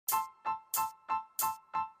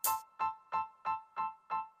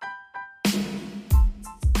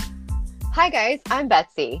Hi guys, I'm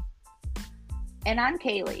Betsy, And I'm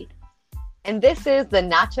Kaylee. and this is the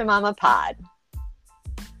Cha Momma pod.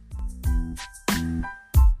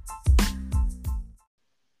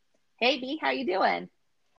 Hey B, how you doing?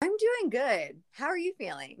 I'm doing good. How are you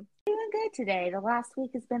feeling? Doing good today. The last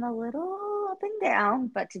week has been a little up and down,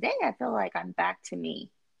 but today I feel like I'm back to me.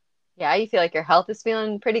 Yeah, you feel like your health is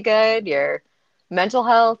feeling pretty good, your mental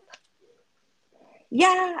health?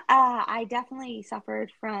 Yeah, I definitely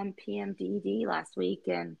suffered from PMDD last week,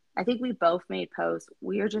 and I think we both made posts.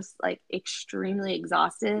 We are just like extremely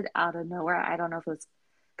exhausted out of nowhere. I don't know if it was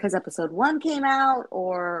because episode one came out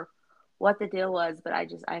or what the deal was, but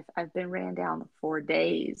I've been ran down for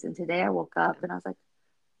days, and today I woke up and I was like,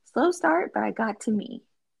 slow start, but I got to me.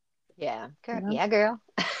 Yeah, You girl. know? Yeah, girl.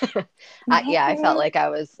 I felt Yeah. like I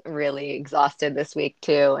was really exhausted this week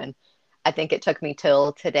too, and I think it took me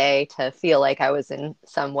till today to feel like I was in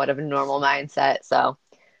somewhat of a normal mindset. So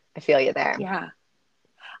I feel you there. Yeah.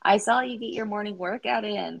 I saw you get your morning workout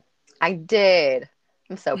in. I did.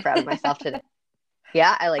 I'm so proud of myself today.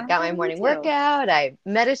 Yeah, I like I'm got my proud of you morning too. workout. I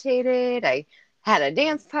meditated. I had a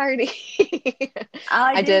dance party.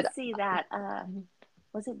 I I did. did see that.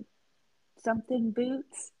 Was it something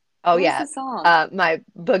boots? Oh What was yeah, the song? my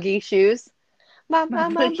boogie shoes. My My my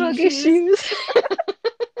my boogie boogie shoes. shoes.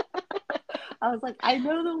 I was like, I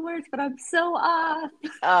know the words, but I'm so off.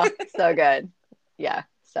 Oh, so good. Yeah.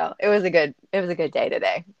 So it was a good day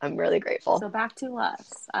today. I'm really grateful. So back to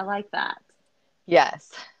us. I like that.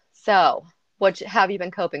 Yes. So, how have you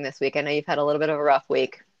been coping this week? I know you've had a little bit of a rough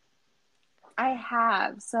week. I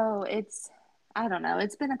have. So I don't know.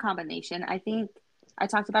 It's been a combination. I think I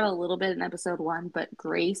talked about it a little bit in episode one, but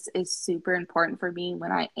grace is super important for me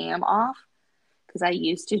when I am off because I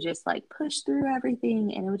used to just like push through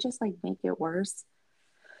everything and it would just like make it worse.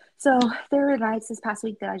 So there were nights this past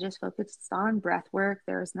week that I just focused on breath work.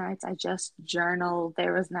 There was nights I just journaled.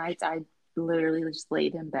 There was nights I literally just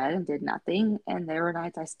laid in bed and did nothing. And there were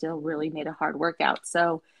nights I still really made a hard workout.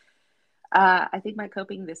 So I think my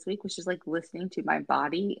coping this week was just like listening to my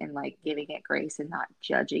body and like giving it grace and not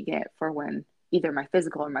judging it for when either my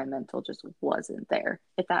physical or my mental just wasn't there,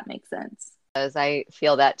 if that makes sense. As I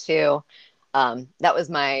feel that too. That was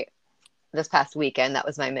my this past weekend. That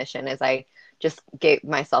was my mission. Is I just gave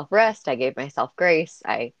myself rest. I gave myself grace.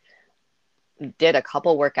 I did a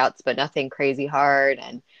couple workouts, but nothing crazy hard.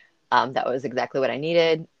 And that was exactly what I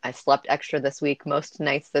needed. I slept extra this week. Most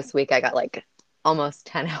nights this week, I got like almost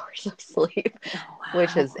 10 hours of sleep, Oh,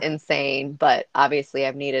 which is wow. insane. But obviously,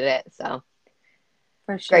 I've needed it. So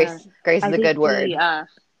For sure. grace is I a good think word.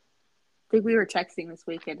 we were texting this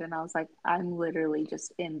weekend and I was like, I'm literally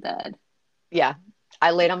just in bed Yeah.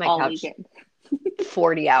 I laid like on my all couch weekend.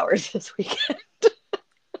 40 hours this weekend.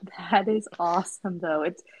 That is awesome though.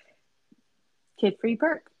 It's kid-free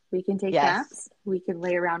perk. We can take Yes. naps. We can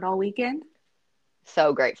lay around all weekend.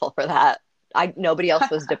 So grateful for that. Nobody else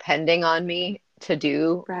was depending on me to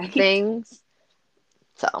do Right. things.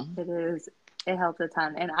 So It is. It helped a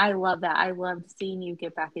ton. And I love that. I loved seeing you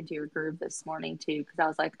get back into your groove this morning too, because I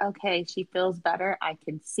was like, okay, she feels better. I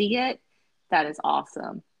can see it. That is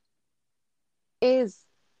awesome. it is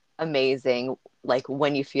amazing like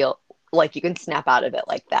when you feel like you can snap out of it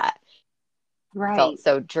like that. Felt Right.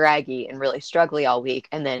 so draggy and really struggly all week,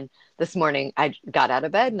 and then this morning I got out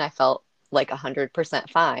of bed and I felt like 100%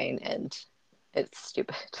 fine, and it's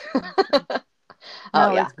stupid. Awesome. Oh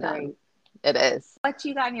No, yeah, it's no, great. it is. What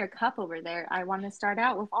you got in your cup over there? I want to start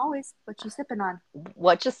out with always what you sipping on.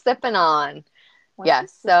 What you sipping on? What Yeah, you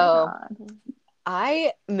sipping so on?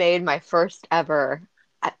 I made my first ever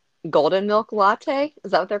golden milk latte.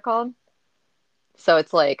 Is that what they're called? So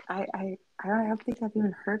it's like I don't think I've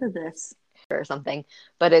even heard of this. or something,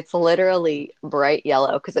 but it's literally bright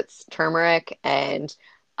yellow because it's turmeric and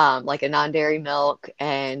like a non-dairy milk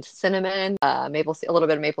and cinnamon, a little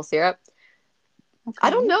bit of maple syrup. I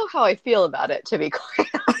don't Okay. know how I feel about it, to be quite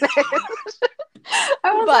honest.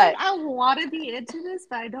 I was like, But I want to be into this,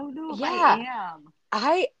 but I don't know if yeah, I am.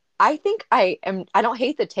 I I think I am. I don't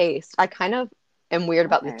hate the taste. I kind of am weird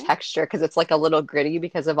about the Okay. texture because it's like a little gritty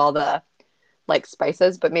because of all the like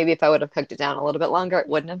spices. But maybe if I would have cooked it down a little bit longer, it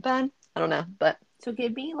wouldn't have been. I don't know, but So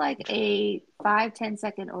give me like a 5-10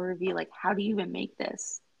 second overview. Like, how do you even make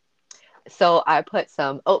this? so I put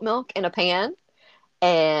some oat milk in a pan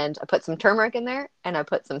and I put some turmeric in there and I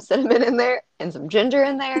put some cinnamon in there and some ginger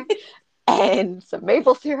in there and some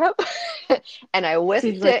maple syrup and I So you whisked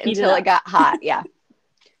like it heat it until it up. got hot. Yeah.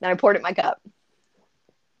 Then I poured it in my cup.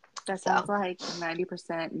 That sounds So, like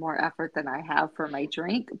 90% more effort than I have for my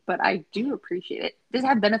drink, but I do appreciate it. Does it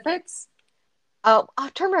have benefits? oh,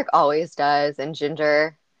 turmeric always does and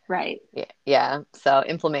ginger. Right. Yeah. So With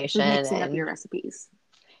inflammation mixing up your and recipes.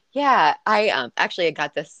 yeah, I actually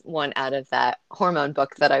got this one out of that hormone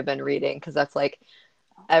book that I've been reading because that's like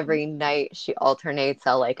every night she alternates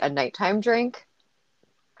a nighttime drink.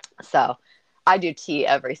 So I do tea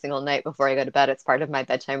every single night before I go to bed. It's part of my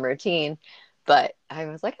bedtime routine. But I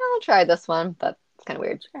was like, oh, I'll try this one, but it's kind of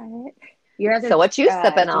weird. Try it. Your So other what you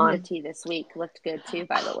sipping ginger on? tea this week looked good too,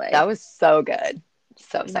 by the way. That was so good.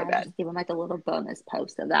 So, You know, so I'll good. just give them like a little bonus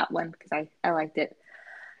post of that one because I liked it.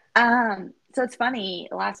 So it's funny.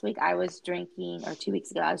 Last week I was drinking, or 2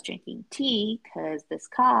 weeks ago I was drinking tea because this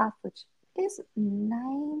cough, which is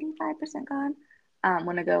 95% gone,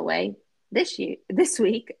 want to go away. This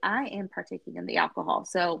week, I am partaking in the alcohol.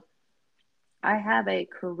 So I have a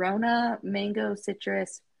Corona Mango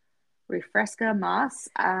Citrus Refresca Moss.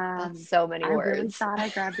 That's so many I really words. thought I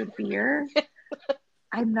grabbed a beer.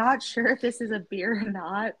 I'm not sure if this is a beer or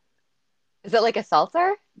not. Is it like a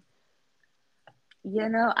seltzer? You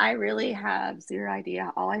know, I really have zero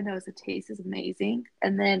idea. All I know is the taste is amazing.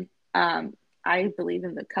 And then I believe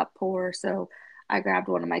in the cup pour. So I grabbed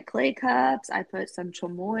one of my clay cups. I put some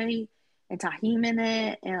chamoy and tahim in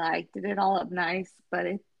it and I did it all up nice. But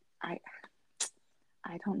I,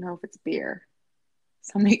 I don't know if it's beer.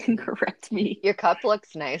 Somebody can correct me. Your cup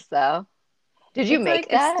looks nice though. Did you It's make like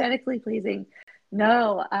that? aesthetically pleasing.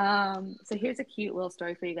 No, so here's a cute little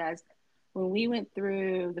story for you guys. When we went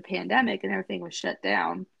through the pandemic and everything was shut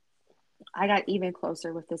down, I got even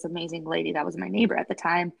closer with this amazing lady that was my neighbor at the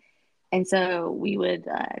time. And so we would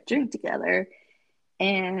drink together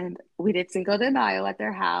and we did Cinco de Mayo at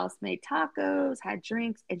their house, made tacos, had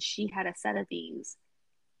drinks, and she had a set of these.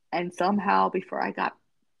 And somehow, before I got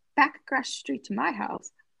back across the street to my house,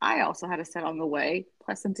 I also had a set on the way,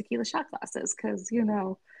 plus some tequila shot glasses, because, you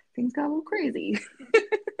know, things got a little crazy.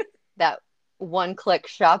 That one click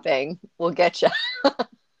shopping will get you.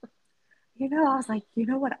 You know, I was like, you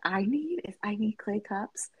know what I need is I need clay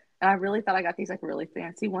cups. And I really thought I got these like really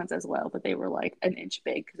fancy ones as well, but they were like an inch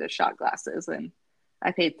big because they're shot glasses and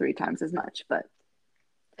I paid 3 times as much. But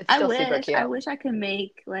It's still super I cute. wish I could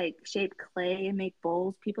make like shape clay and make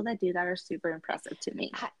bowls. People that do that are super impressive to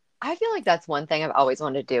me. I feel like that's one thing I've always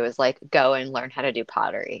wanted to do is like go and learn how to do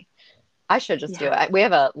pottery. I should just do Yeah. it. We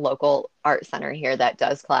have a local art center here that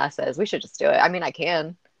does classes. We should just do it. I mean, I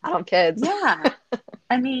can. I don't have kids. Yeah.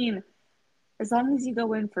 I mean, as long as you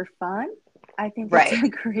go in for fun, I think it's Right. a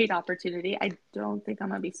great opportunity. I don't think I'm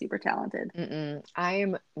gonna be super talented.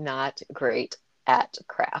 I'm not great at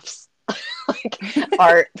crafts. Like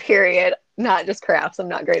art, period. Not just crafts. I'm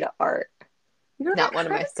not great at art. You know, that Not one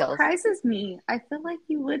of kind my of skills. surprises me. I feel like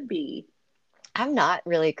you would be. I'm not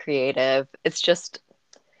really creative. It's just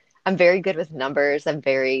I'm very good with numbers. I'm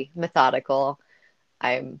very methodical.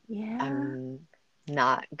 I'm Yeah. I'm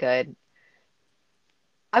not good.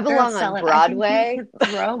 I Girl, belong on sell it. I think you Broadway. could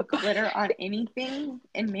throw glitter on anything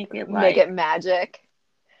and make it Make it like, magic.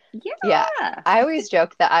 Yeah. yeah. I always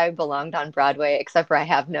joke that I belonged on Broadway, except for I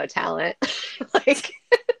have no talent. Like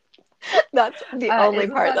that's the only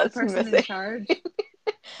Isn't part that the that's person in missing. charge?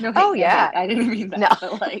 No Oh hate, no hate. yeah. I didn't mean No. that,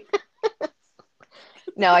 but like,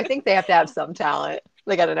 No, I think they have to have some talent.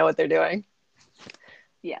 They got to know what they're doing.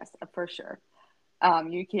 yes, for sure.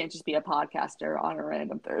 You can't just be a podcaster on a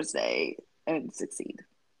random Thursday and succeed.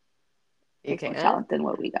 You Takes more can. talent than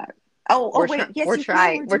what we got. Oh, wait, yes, We're you can.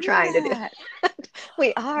 trying. We're We're doing trying to do. that.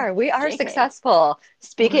 We are. We are JK, successful.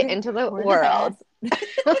 Speak it we're into the we're the world. best.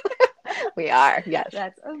 We are. Yes.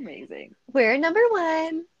 That's amazing. We're number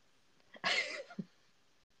one.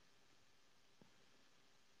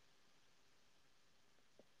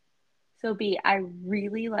 So, B, I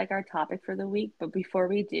really like our topic for the week, but before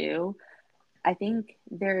we do, I think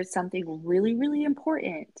there's something really, really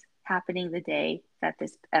important happening the day that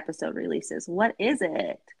this episode releases. What is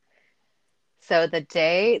it? So the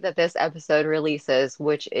day that this episode releases,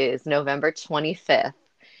 which is November 25th,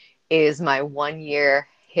 is my 1 year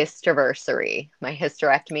histoversary, my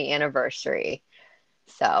hysterectomy anniversary.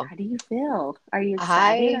 So How do you feel? Are you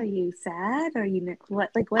excited? Are I you sad? Are you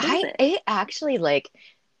what is it? it actually like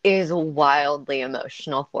is wildly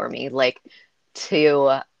emotional for me. Like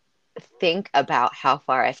to think about how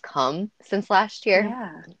far I've come since last year.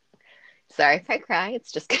 Yeah, Sorry if I cry.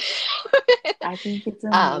 It's just I think it's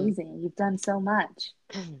um amazing. You've done so much.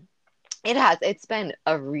 it has. It's been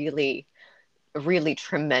a really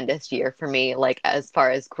tremendous year for me, like as far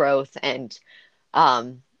as growth and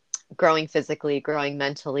um growing physically, growing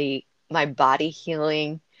mentally, my body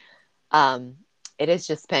healing. Um, it has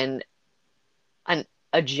just been an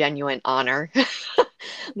a genuine honor.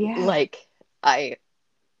 Yeah. Like I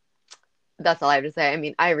that's all I have to say. I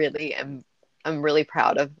mean, I'm really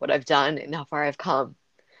proud of what I've done and how far I've come.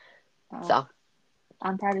 Oh, So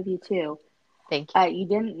I'm proud of you too. thank you. You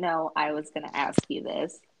didn't know I was going to ask you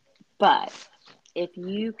this, but if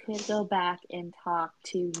you could go back and talk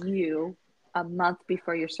to you a month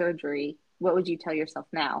before your surgery, what would you tell yourself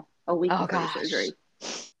now, a week Oh before your gosh. surgery?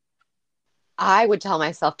 I would tell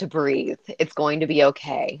myself to breathe. It's going to be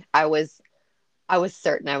okay. I was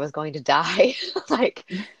certain I was going to die. Like,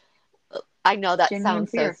 I know that Genuine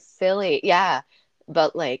sounds so fear. silly. Yeah.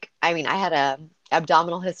 But like, I mean, I had a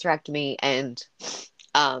abdominal hysterectomy and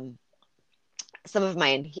um some of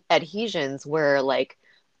my adhesions were like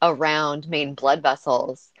around main blood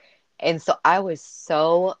vessels. And so I was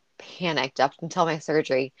so panicked up until my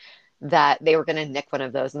surgery that they were going to nick one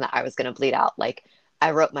of those and that I was going to bleed out. Like,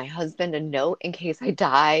 I wrote my husband a note in case I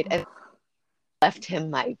died and left him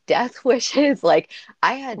my death wishes. Like,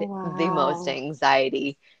 I had the most Wow.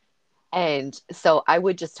 anxiety. And so I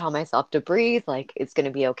would just tell myself to breathe, like, it's going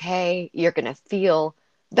to be okay. You're going to feel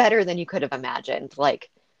better than you could have imagined. Like,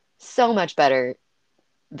 so much better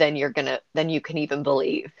than you can even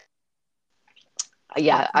believe.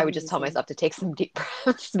 Yeah, That's I would just tell amazing. myself to take some deep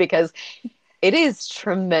breaths because it is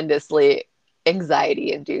tremendously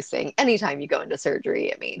anxiety inducing anytime you go into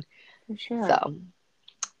surgery. I mean, For sure. so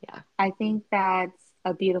yeah. I think that's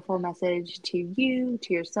a beautiful message to you,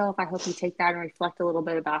 to yourself. I hope you take that and reflect a little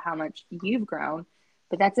bit about how much you've grown.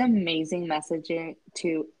 But that's an amazing messaging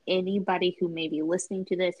to anybody who may be listening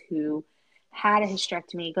to this who had a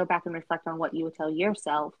hysterectomy. Go back and reflect on what you would tell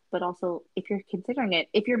yourself. But also, if you're considering it,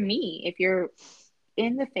 if you're me, if you're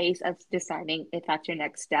in the face of deciding if that's your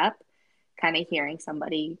next step, kind of hearing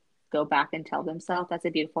somebody go back and tell themselves, that's a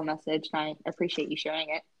beautiful message. And I appreciate you sharing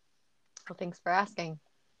it. Well, thanks for asking.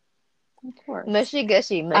 Of course. Mushy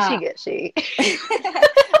gushy, mushy Uh, gushy.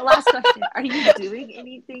 Last question. Are you doing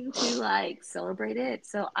anything to like celebrate it?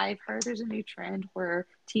 So I've heard there's a new trend where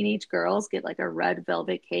teenage girls get like a red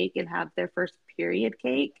velvet cake and have their first period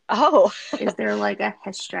cake. Oh, Is there like a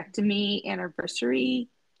hysterectomy anniversary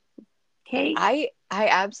cake I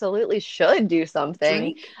absolutely should do something.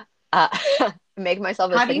 drink? Uh, make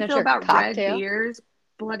myself a How do you feel signature about red cocktail. beers,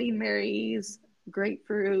 Bloody Marys,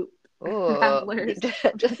 grapefruit, Ooh, Rattlers? I'm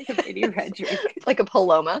trying to just think of any red drink. like a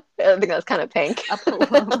Paloma. I think that's kind of pink. A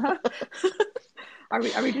Paloma. Are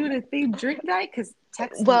we doing a themed drink night? Because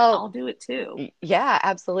text me, Well, I'll do it too. yeah,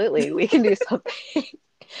 absolutely. We can do something.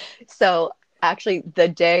 So, actually, the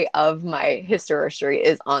day of my history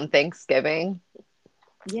is on Thanksgiving.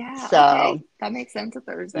 Yeah, okay. So, That makes sense, a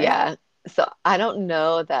Thursday. yeah. So, I don't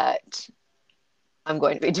know that I'm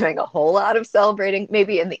going to be doing a whole lot of celebrating,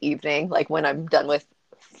 maybe in the evening, like when I'm done with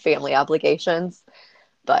family obligations.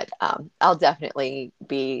 But I'll definitely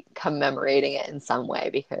be commemorating it in some way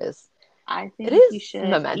because I it think you is should,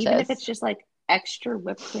 even if it's momentous. just like extra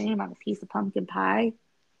whipped cream on a piece of pumpkin pie,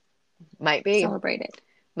 Might be, celebrate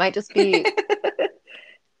might just be it.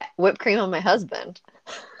 whipped cream on my husband.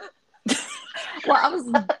 Well, I was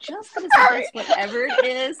just gonna Sorry. suggest whatever it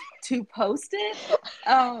is to post it.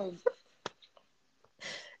 Um,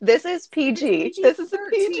 This is it's PG. PG This is a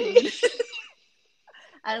PG. 13.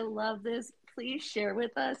 I love this. Please share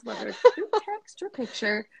with us, whether it's through text or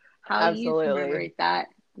picture, how you Absolutely. commemorate that.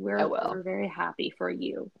 I We're will. very happy for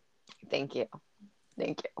you. Thank you.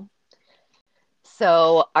 Thank you.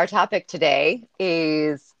 So, our topic today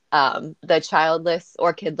is the childless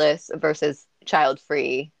or kidless versus child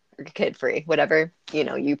free or kid free, whatever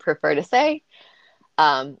you prefer to say.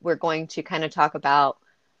 We're going to kind of talk about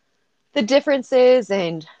the differences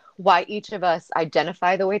and why each of us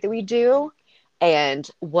identify the way that we do and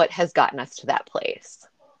what has gotten us to that place.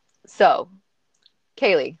 So,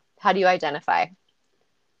 Kaylee, how do you identify?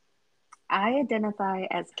 I identify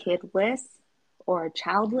as kidless or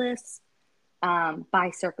childless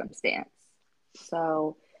by circumstance.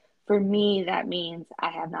 So for me, that means I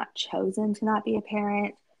have not chosen to not be a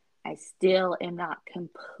parent. I still am not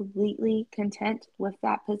completely content with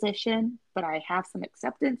that position, but I have some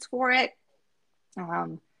acceptance for it.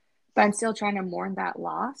 Um, but I'm still trying to mourn that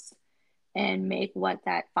loss and make what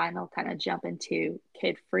that final kind of jump into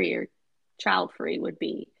kid free or child free would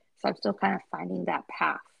be. So I'm still kind of finding that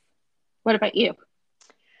path. What about you?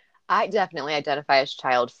 I definitely identify as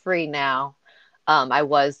child free now. I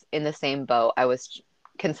was in the same boat. I was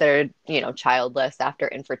considered, childless after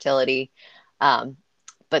infertility. Um,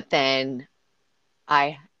 but then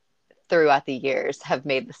I, throughout the years, have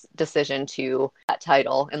made this decision to that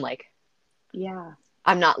title and like, Yeah.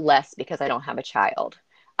 I'm not less because I don't have a child.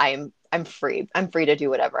 I'm free. I'm free to do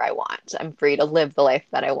whatever I want. I'm free to live the life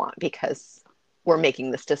that I want because we're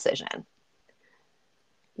making this decision.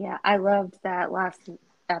 Yeah, I loved that last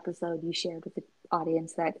episode you shared with the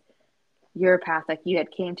audience that your path, like you had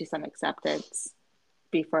came to some acceptance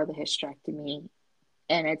before the hysterectomy.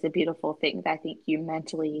 And it's a beautiful thing that I think you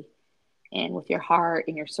mentally and with your heart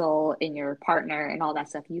and your soul and your partner and all that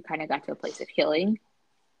stuff, you kind of got to a place of healing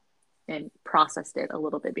and processed it a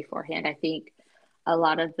little bit beforehand. I think a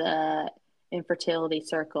lot of the infertility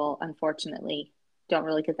circle, unfortunately, don't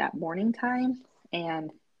really get that mourning time.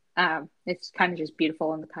 And it's kind of just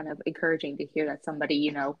beautiful and kind of encouraging to hear that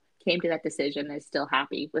somebody, came to that decision and is still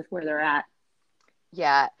happy with where they're at.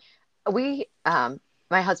 Yeah, we,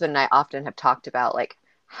 my husband and I often have talked about like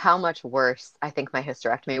how much worse I think my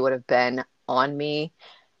hysterectomy would have been on me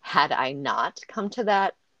had I not come to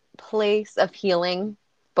that place of healing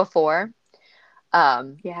before.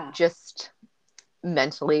 Yeah. Just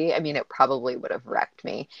mentally, I mean, it probably would have wrecked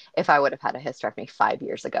me if I would have had a hysterectomy 5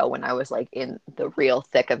 years ago when I was like in the real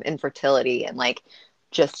thick of infertility and like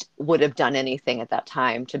just would have done anything at that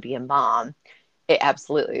time to be a mom. It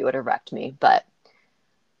absolutely would have wrecked me. But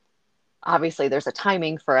obviously, there's a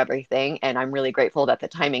timing for everything. And I'm really grateful that the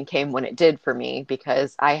timing came when it did for me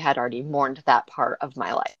because I had already mourned that part of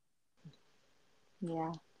my life.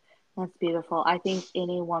 Yeah. That's beautiful. I think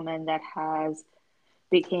any woman that has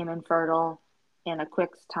became infertile in a quick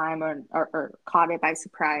time or caught it by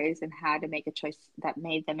surprise and had to make a choice that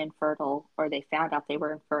made them infertile, or they found out they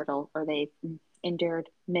were infertile, or they endured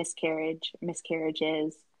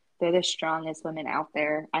miscarriages, they're the strongest women out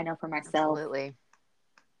there. I know for myself, Absolutely.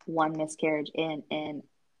 one miscarriage in, and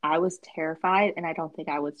I was terrified, and I don't think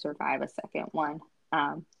I would survive a second one.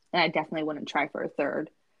 And I definitely wouldn't try for a third.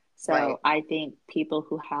 Right. So I think people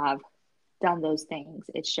who have done those things,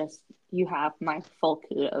 it's just, you have my full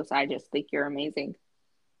kudos. I just think you're amazing.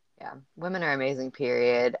 Yeah. Women are amazing,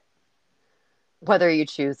 period. Whether you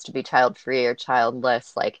choose to be child free or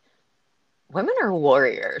childless, like women are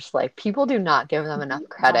warriors. Like people do not give them enough Yeah.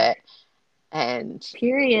 credit. And yeah,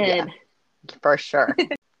 Period. for sure.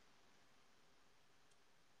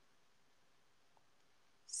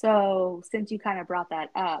 So, since you kind of brought that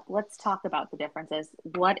up, let's talk about the differences.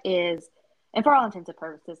 What is, and for all intents and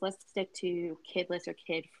purposes, let's stick to kidless or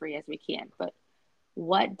kid free as we can. But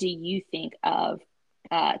what do you think of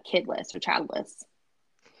kidless or childless?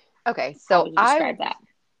 Okay, How so would you describe that?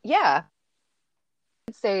 yeah,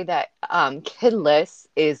 I'd say that kidless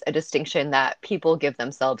is a distinction that people give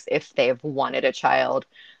themselves if they've wanted a child,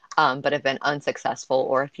 but have been unsuccessful,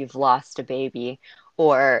 or if you've lost a baby,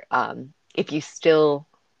 or if you still,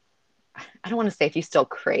 I don't want to say if you still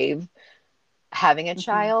crave having a Hmm.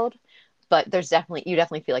 child, but you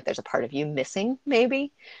definitely feel like there's a part of you missing,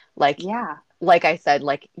 maybe. Like, Yeah. like I said,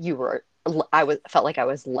 like felt like I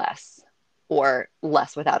was less or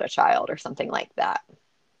less without a child or something like that.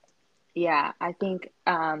 Yeah. I think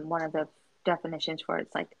one of the definitions for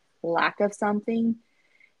it's like lack of something.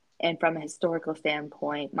 And from a historical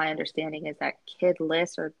standpoint, my understanding is that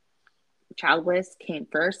kidless or childless came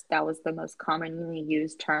first. That was the most commonly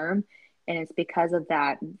used term. And it's because of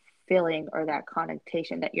that feeling or that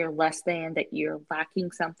connotation that you're less than, that you're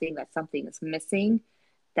lacking something, that something is missing,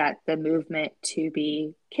 that the movement to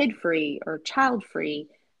be kid free or child free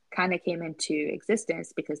kind of came into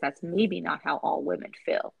existence because that's maybe not how all women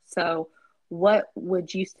feel. So, what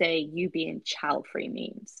would you say you being child free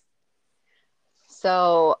means?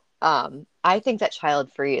 So I think that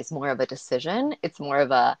child free is more of a decision. It's more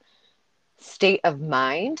of a state of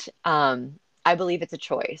mind. I believe it's a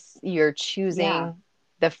choice. You're Yeah, choosing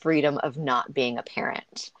the freedom of not being a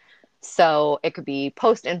parent. So it could be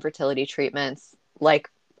post infertility treatments, like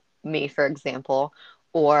me, for example,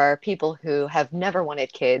 or people who have never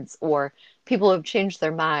wanted kids, or people who have changed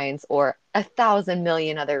their minds, or 1,000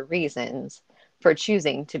 million other reasons for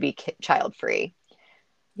choosing to be child free.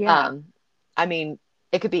 yeah, Um, I mean,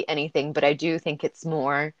 it could be anything, but I do think it's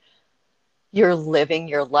more you're living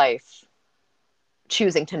your life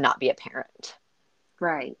choosing to not be a parent,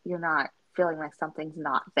 right. You're not feeling like something's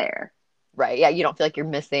not there. right? Yeah, you don't feel like you're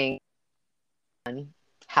missing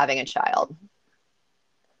having a child.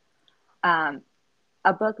 Um,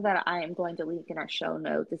 a book that I am going to link in our show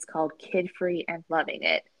notes is called Kid Free and Loving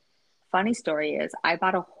It. Funny story is, I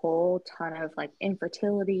bought a whole ton of like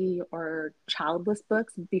infertility or childless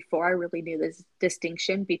books before I really knew this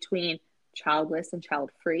distinction between childless and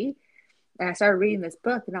child free. And I started reading this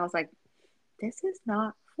book and I was like, this is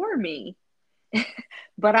not for me.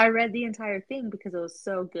 But I read the entire thing because it was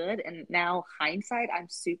so good. And now, hindsight, I'm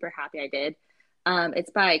super happy I did.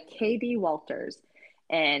 It's by K.D. Walters.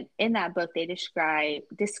 And in that book, they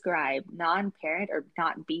describe non-parent or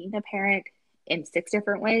not being a parent in six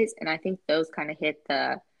different ways. And I think those kind of hit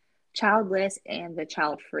the childless and the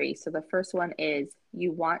child free. So the first one is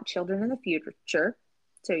you want children in the future.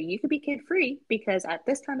 So you could be kid free because at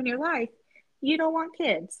this time in your life, you don't want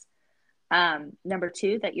kids. Number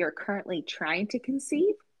two, that you're currently trying to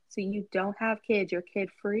conceive. So you don't have kids, you're kid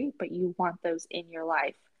free, but you want those in your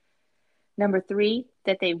life. Number three,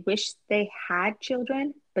 that they wish they had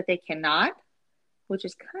children, but they cannot, which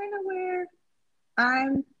is kind of where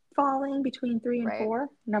I'm falling between three and Right. four.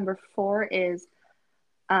 Number four is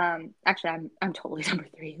actually I'm totally number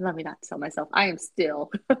three. Let me not tell myself. I am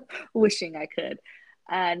still wishing I could.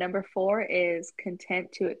 Number four is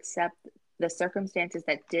content to accept the circumstances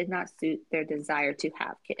that did not suit their desire to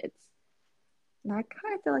have kids. And I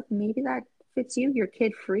kind of feel like maybe that fits you. You're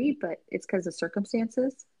kid free, but it's because of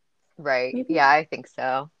circumstances, Right. maybe. Yeah, I think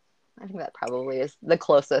so. I think that probably is the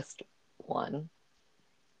closest one.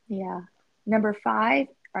 Yeah. Number five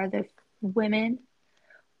are the women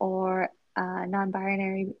or non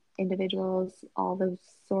binary individuals, all those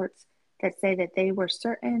sorts that say that they were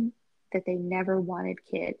certain that they never wanted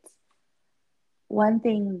kids. One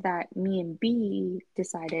thing that me and B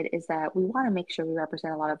decided is that we want to make sure we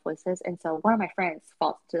represent a lot of voices. And so one of my friends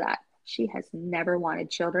falls to that. She has never wanted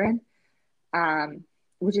children, um,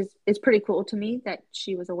 which is it's pretty cool to me that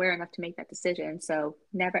she was aware enough to make that decision. So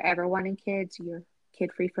never ever wanting kids, you're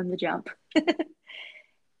kid free from the jump.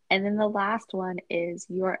 And then the last one is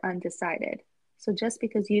you're undecided. So just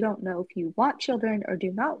because you don't know if you want children or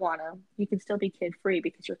do not want them, you can still be kid free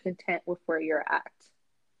because you're content with where you're at.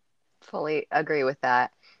 Fully agree with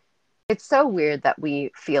that. It's so weird that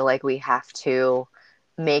we feel like we have to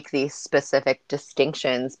make these specific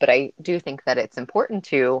distinctions, but I do think that it's important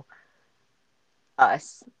to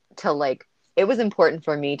us to like, it was important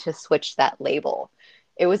for me to switch that label.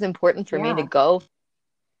 It was important for me to Yeah, go,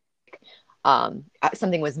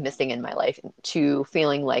 something was missing in my life to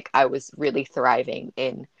feeling like I was really thriving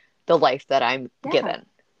in the life that I'm yeah. given.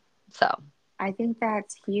 So, I think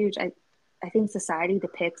that's huge. I think society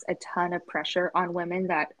depicts a ton of pressure on women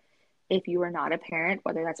that if you are not a parent,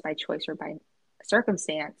 whether that's by choice or by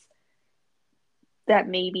circumstance, that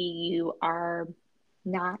maybe you are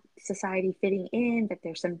not society fitting in, that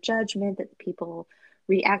there's some judgment, that people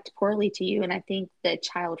react poorly to you. And I think the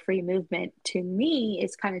child free movement to me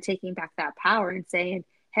is kind of taking back that power and saying,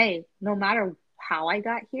 hey, no matter how I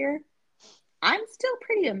got here, I'm still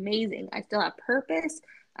pretty amazing. I still have purpose.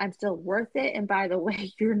 I'm still worth it. And by the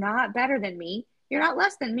way, you're not better than me. You're not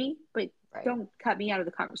less than me, but right. don't cut me out of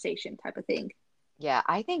the conversation type of thing. Yeah,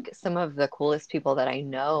 I think some of the coolest people that I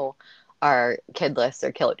know are kidless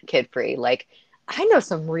or kid free. Like, I know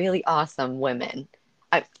some really awesome women,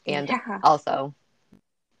 and Yeah. also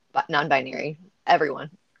non binary, everyone.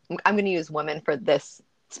 I'm going to use women for this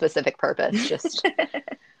specific purpose. Just,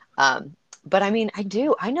 um, but I mean,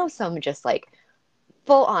 I know some just like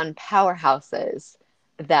full on powerhouses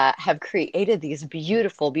that have created these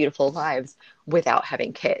beautiful, beautiful lives without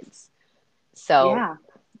having kids. So Yeah.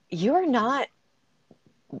 you're not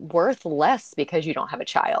worth less because you don't have a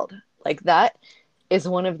child. Like that is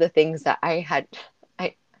one of the things that I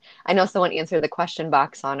I know someone answered the question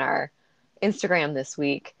box on our Instagram this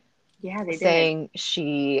week Yeah, they did. saying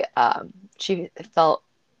she felt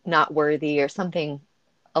not worthy or something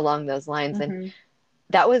along those lines, and Mm-hmm.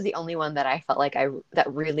 that was the only one that I felt like I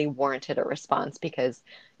that really warranted a response because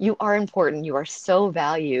you are important, you are so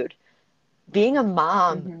valued. Being a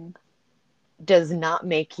mom Mm-hmm. does not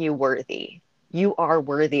make you worthy. You are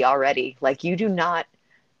worthy already. Like you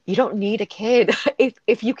don't need a kid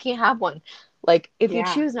if you can't have one. Like if you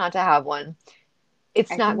Yeah. choose not to have one,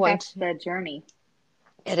 it's I not think going that's to the journey.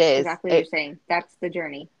 it is. Exactly what you're saying. That's the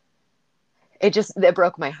journey. It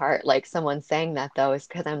broke my heart like someone saying that though is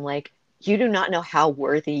because I'm like you do not know how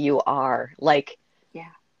worthy you are. Like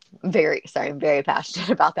Yeah. very sorry, I'm very passionate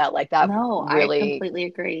about that. Like that No, I really completely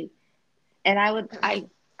agree. And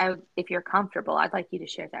if you're comfortable, I'd like you to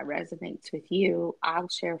share if that resonates with you. I'll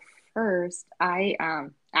share first. I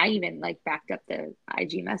even like backed up the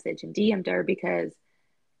IG message and DM'd her because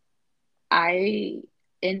I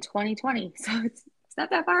in 2020, so it's not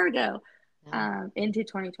that far ago, no. into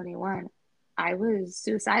 2021, I was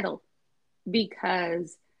suicidal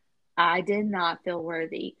because I did not feel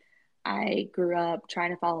worthy. I grew up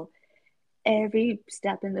trying to follow every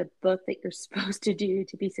step in the book that you're supposed to do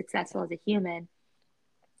to be successful as a human.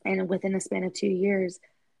 And within a span of 2 years,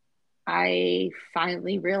 I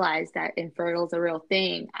finally realized that infertile is a real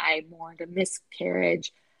thing. I mourned a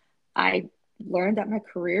miscarriage. I learned that my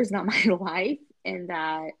career is not my life and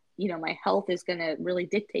that, my health is going to really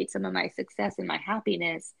dictate some of my success and my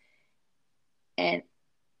happiness. And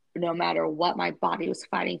no matter what my body was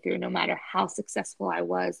fighting through, no matter how successful I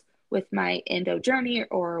was with my endo journey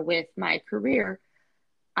or with my career,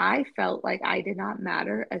 I felt like I did not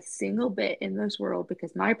matter a single bit in this world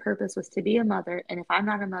because my purpose was to be a mother. And if I'm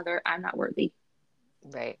not a mother, I'm not worthy.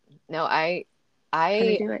 Right. No,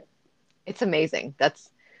 Couldn't I, do it. it's amazing.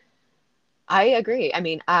 I agree. I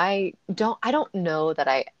mean, I don't know that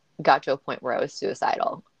I got to a point where I was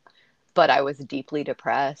suicidal, but I was deeply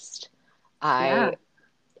depressed. I, Yeah.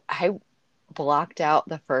 I blocked out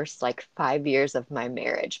the first like 5 years of my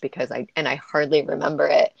marriage and I hardly remember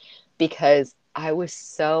it because I was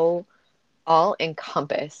so all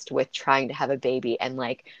encompassed with trying to have a baby and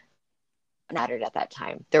like mattered at that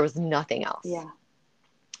time. There was nothing else. Yeah.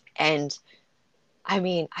 And I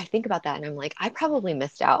mean, I think about that and I'm like, I probably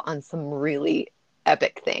missed out on some really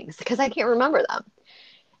epic things because I can't remember them.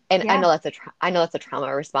 And Yeah. I know that's a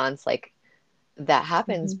trauma response like that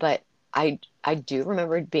happens, Hmm. but I do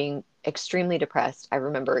remember being extremely depressed. I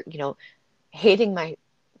remember, hating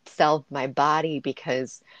myself, my body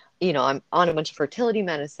because, I'm on a bunch of fertility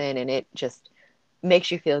medicine and it just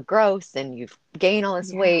makes you feel gross and you gain all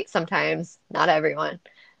this Yeah. weight sometimes, not everyone,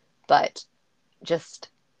 but just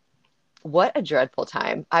what a dreadful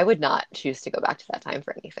time. I would not choose to go back to that time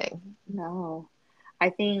for anything. No. I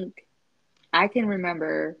think I can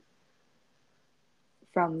remember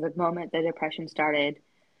from the moment the depression started.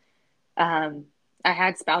 Um, I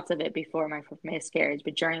had spouts of it before my miscarriage,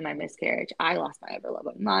 but during my miscarriage, I lost my ever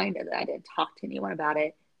loving mind and I didn't talk to anyone about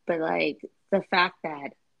it. But like the fact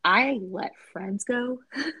that I let friends go,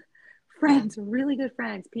 Yeah. friends, really good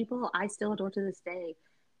friends, people I still adore to this day,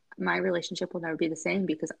 my relationship will never be the same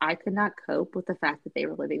because I could not cope with the fact that they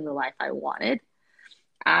were living the life I wanted.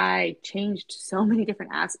 I changed so many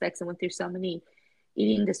different aspects and went through so many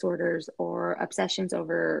eating disorders or obsessions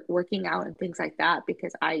over working out and things like that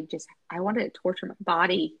because I wanted to torture my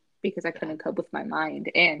body because I Yeah. couldn't cope with my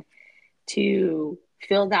mind. And to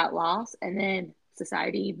feel that loss and then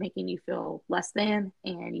society making you feel less than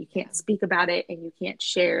and you Yeah. can't speak about it and you can't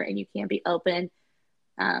share and you can't be open,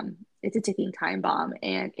 it's a ticking time bomb.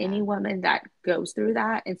 And Yeah. any woman that goes through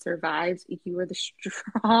that and survives, you are the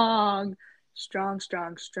strong,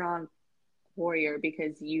 strong warrior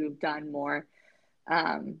because you've done more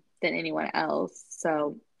than anyone else.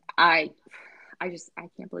 So I, I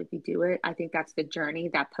can't believe you do it. I think that's the journey.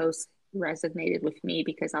 That post resonated with me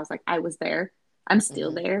because I was like, I was there. I'm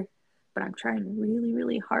still Hmm. there, but I'm trying really,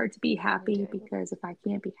 really hard to be You're happy doing because if I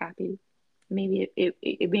can't be happy, maybe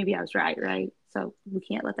I was right, right? So we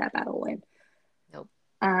can't let that battle win. nope.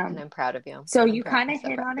 And Um, I'm proud of you. so I'm you proud. kind I'm of so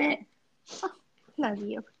hit proud on of it. Oh, love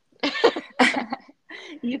you. you.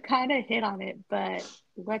 You kind of hit on it, but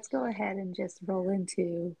let's go ahead and just roll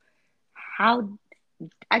into how,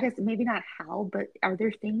 I guess maybe not how, but are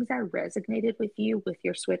there things that resonated with you with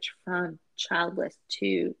your switch from childless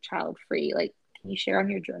to child free? Like, can you share on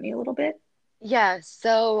your journey a little bit? Yeah,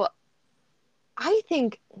 so I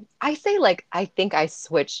think I say like I think I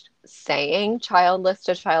switched saying childless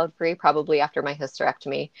to child free probably after my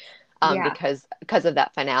hysterectomy, Yeah. because of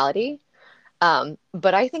that finality.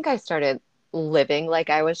 But I think I started living like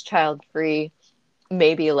I was child free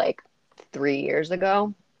maybe like 3 years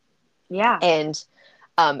ago, Yeah. and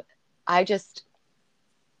um, I just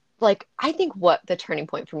like I think what the turning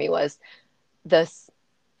point for me was this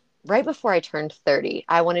right before I turned 30.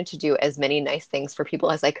 I wanted to do as many nice things for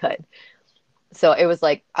people as I could. So it was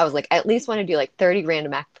like I was like, I at least want to do like 30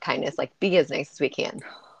 random acts of kindness, like be as nice as we can.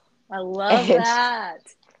 I love And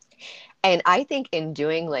that. and I think in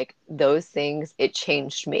doing like those things, it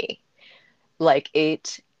changed me. Like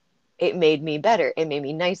it made me better. It made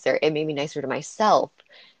me nicer. It made me nicer to myself.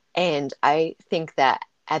 And I think that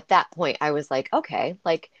at that point I was like, okay,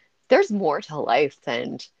 like there's more to life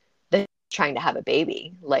than trying to have a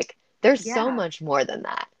baby. Like there's so Yeah. much more than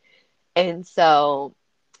that. And so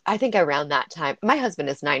I think around that time, my husband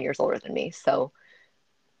is 9 years older than me. So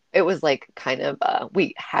it was like kind of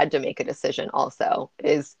we had to make a decision also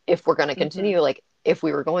is if we're going to Mm-hmm. continue, like if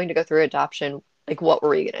we were going to go through adoption, like what were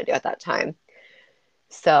we going to do at that time.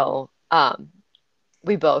 So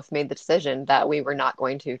we both made the decision that we were not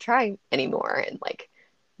going to try anymore, and like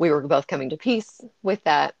we were both coming to peace with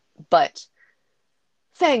that. But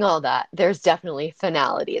saying all that, there's definitely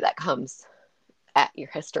finality that comes at your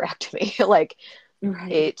hysterectomy. Like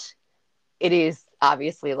Right. it it is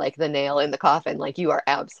obviously like the nail in the coffin. Like you are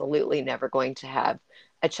absolutely never going to have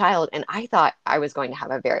a child. And I thought I was going to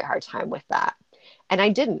have a very hard time with that. And I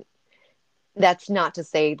didn't. That's not to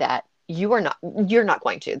say that you're not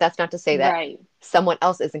going to. That's not to say that Right. someone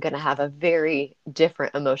else isn't going to have a very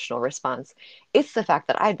different emotional response. It's the fact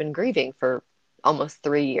that I'd been grieving for almost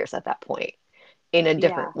 3 years at that point in a Yeah.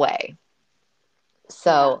 different way.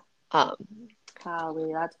 Yeah. So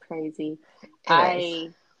Golly, that's crazy. it is.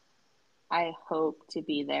 I I hope to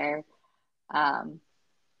be there. Um,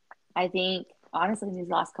 I think. honestly, in these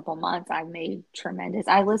last couple months, I've made tremendous.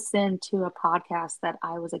 I listened to a podcast that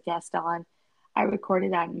I was a guest on. I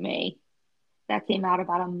recorded that in May. That came out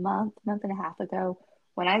about a month and a half ago.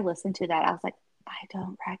 When I listened to that, I was like, I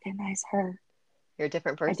don't recognize her. You're a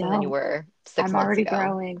different I person than you don't. were 6 months I'm already ago.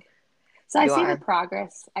 growing. So I You see the are.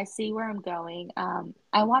 progress. I see where I'm going.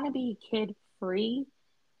 I want to be kid free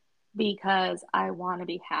because I want to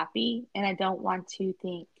be happy and I don't want to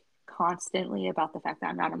think constantly about the fact that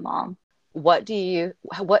I'm not a mom. What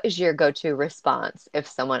is your go-to response if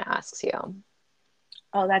someone asks you?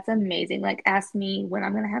 Oh, that's amazing. Like, ask me when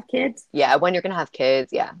I'm going to have kids. Yeah, when you're gonna have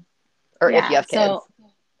kids, yeah. Or if you Yeah. have kids.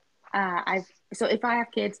 So if I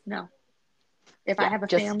have kids, no. If I Yeah, have a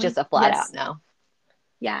just family, a flat out yes. no.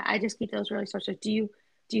 Yeah. I just keep those really short. So do you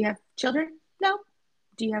have children? No.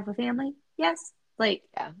 Do you have a family? Yes. Like,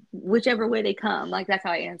 Yeah. whichever way they come, like, that's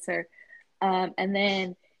how I answer. And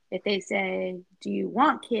then if they say, do you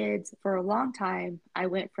want kids? For a long time, I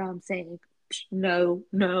went from saying no,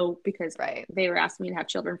 no, because Right. they were asking me to have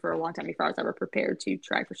children for a long time before I was ever prepared to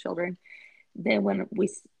try for children. Then when we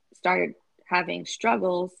started having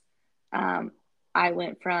struggles, um, I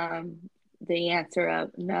went from the answer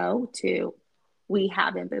of no to we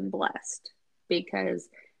haven't been blessed because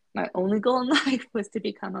my only goal in life was to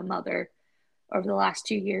become a mother over the last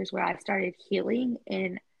 2 years where I've started healing.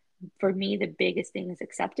 And for me, the biggest thing is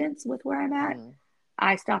acceptance with where I'm at. Mm.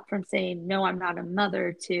 I stopped from saying, no, I'm not a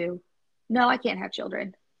mother to, no, I can't have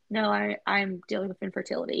children. No, I'm dealing with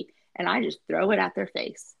infertility. And I just throw it at their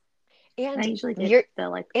face. And I And usually get you're the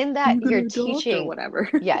like, in are that you going you're to adopt or teaching. whatever?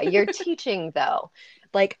 Yeah, you're teaching though.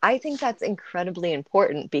 Like I think that's incredibly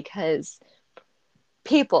important because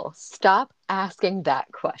people stop asking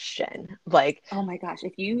that question. Like, Oh my gosh.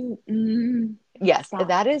 If you yes, stop,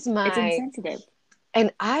 that is it's my insensitive.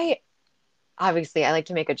 and I obviously I like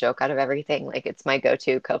to make a joke out of everything. Like it's my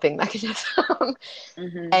go-to coping mechanism.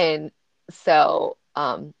 Mm-hmm. And so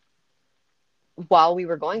while we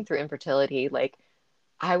were going through infertility, like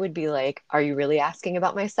I would be like, are you really asking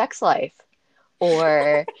about my sex life?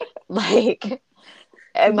 Or like, and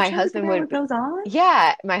Are you my trying to husband figure out what would, goes on?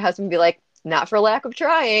 yeah, my husband would be like, not for lack of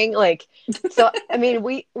trying. Like, so, I mean,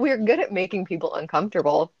 we're good at making people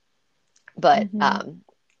uncomfortable, but Mm-hmm.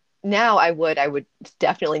 now I would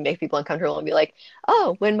definitely make people uncomfortable and be like,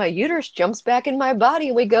 oh, when my uterus jumps back in my body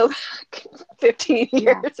and we go back 15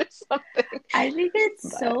 Yeah. years or something. I think it's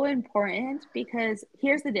But so important because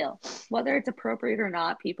here's the deal. Whether it's appropriate or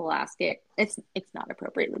not, people ask it. It's not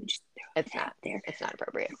appropriate. Let me just it's throw it not, out there. it's not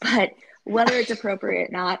appropriate. But whether it's appropriate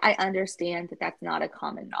or not, I understand that that's not a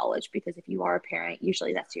common knowledge because if you are a parent,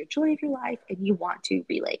 usually that's your joy of your life and you want to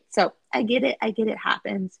relate. So I get it. I get it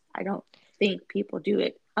happens. I don't think people do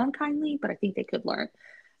it unkindly, but I think they could learn.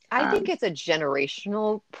 I think Um, it's a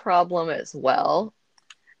generational problem as well.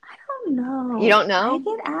 I don't You know. don't I know?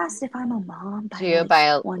 get asked if I'm a mom Do by you like by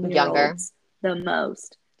a 1 year younger? olds the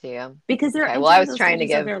most Do you? because they're Okay. Well, I entering was those trying to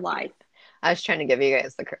stages of give their life. you guys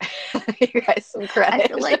you guys some I feel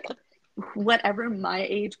credit. like whatever my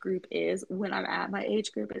age group is, when I'm at my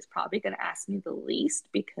age group, is probably going to ask me the least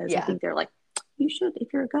because I Yeah. think they're like, you should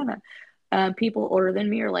if you're gonna. People older than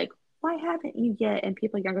me are like, why haven't you yet? And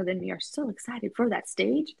people younger than me are so excited for that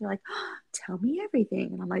stage. They're like, oh, tell me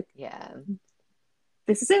everything. And I'm like, Yeah.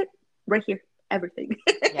 this is it right here, everything.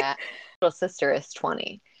 Yeah. Little sister is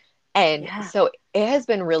 20. And Yeah. so it has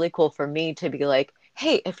been really cool for me to be like,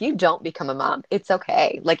 hey, if you don't become a mom, it's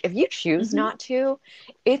okay. Like if you choose Mm-hmm. not to,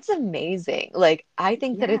 it's amazing. Like I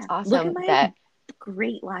think that it's Yeah. Look at awesome my that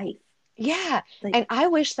great life. yeah. Like, And I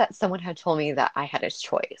wish that someone had told me that I had a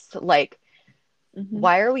choice. Like mm-hmm.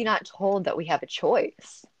 why are we not told that we have a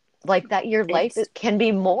choice? Like that your life It's can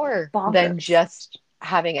be more than bonkers. just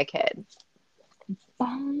having a kid.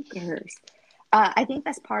 Bonkers. I think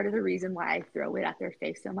that's part of the reason why I throw it at their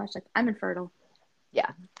face so much. Like, I'm infertile.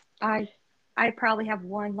 Yeah. I I probably have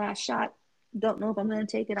one last shot. Don't know if I'm going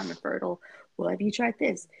to take it. I'm infertile. Well, have you tried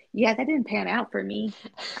this? Yeah, that didn't pan out for me.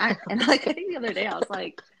 And like I think the other day I was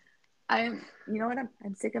like, you know what?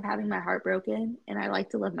 I'm sick of having my heart broken, and I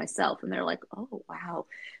like to love myself. And they're like, oh wow.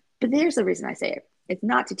 But there's the reason I say it. It's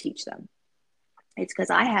not to teach them. It's because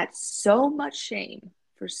I had so much shame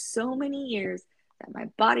for so many years that my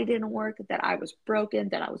body didn't work, that I was broken,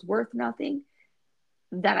 that I was worth nothing,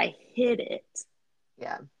 that I hid it.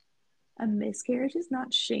 Yeah. A miscarriage is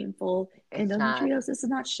not shameful. It's not. Endometriosis is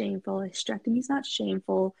not shameful. Hysterectomy is not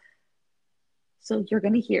shameful. So you're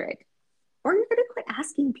going to hear it. Or you're going to quit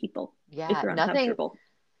asking people if Yeah. you're uncomfortable.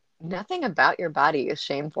 Nothing about your body is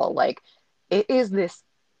shameful. Like it is this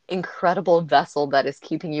incredible vessel that is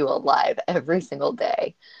keeping you alive every single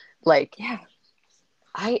day. Like Yeah.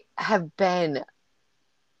 I have been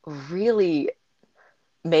really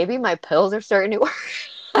maybe my pills are starting to work.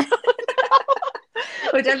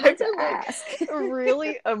 Which I I've meant to been like ask.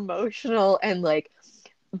 really emotional and like,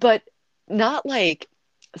 but not like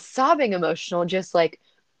sobbing emotional, just like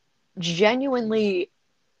genuinely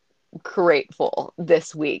grateful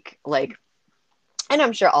this week. Like, and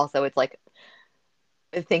I'm sure also it's like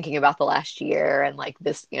thinking about the last year and like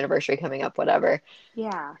this anniversary coming up, whatever.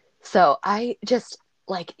 Yeah. So I just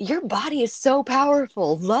like your body is so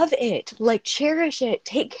powerful. Love it. Like cherish it.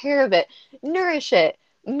 Take care of it. Nourish it.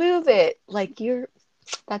 Move it. Like you're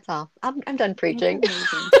that's all. I'm done It's preaching. amazing.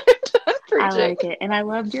 I'm done I preaching. like it. And I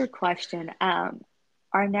loved your question.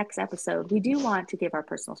 Our next episode, we do want to give our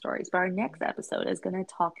personal stories, but our next episode is going to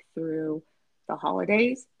talk through the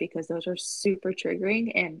holidays because those are super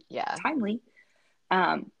triggering and Yeah. timely.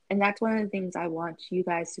 And that's one of the things I want you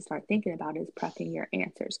guys to start thinking about is prepping your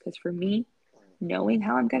answers. Because for me, knowing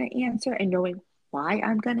how I'm going to answer and knowing why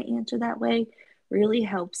I'm going to answer that way really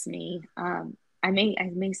helps me. I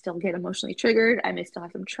may still get emotionally triggered. I may still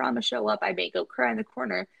have some trauma show up. I may go cry in the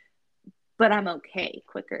corner, but I'm okay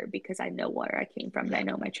quicker because I know where I came from and I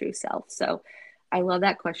know my true self. So I love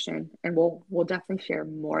that question, and we'll definitely share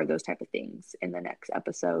more of those type of things in the next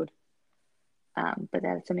episode. But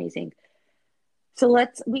that's amazing. So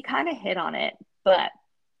we kind of hit on it, but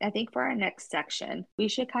I think for our next section, we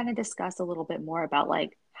should kind of discuss a little bit more about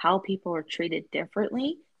like how people are treated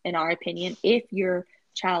differently, in our opinion, if you're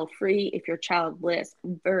child free, if you're childless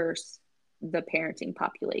versus the parenting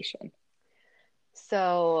population.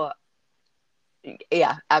 So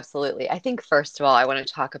yeah, absolutely. I think first of all, I want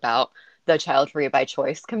to talk about the child free by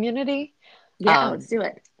choice community. Yeah, let's Um, do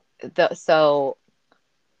it. so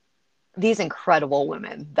these incredible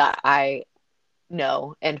women that I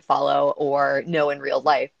know and follow or know in real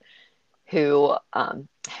life who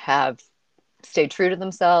have stayed true to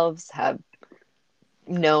themselves, have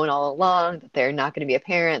known all along that they're not going to be a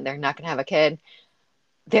parent, they're not going to have a kid.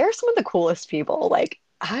 They're some of the coolest people. Like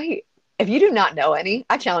if you do not know any,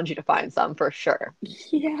 I challenge you to find some for sure.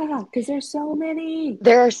 Yeah, because there's so many.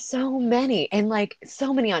 There are so many, and like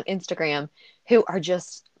so many on Instagram who are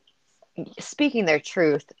just speaking their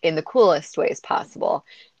truth in the coolest ways possible.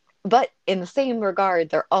 But in the same regard,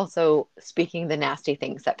 they're also speaking the nasty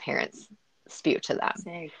things that parents spew to them.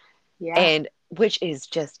 Say, yeah, And which is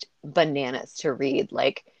just bananas to read.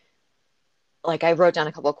 Like I wrote down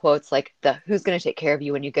a couple of quotes like the who's going to take care of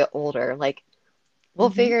you when you get older? Like we'll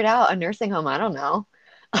mm-hmm. figure it out. A nursing home, I don't know.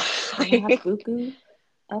 I have Like, buku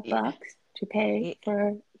of yeah, bucks to pay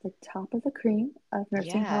for the top of the cream of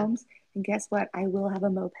nursing yeah. homes. And guess what? I will have a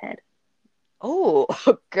moped. Oh,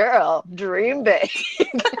 girl, dream big.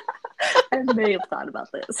 I may have thought about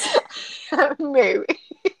this. Maybe.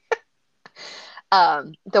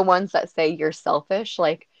 The ones that say you're selfish,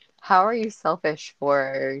 like, how are you selfish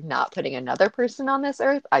for not putting another person on this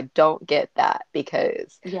earth? I don't get that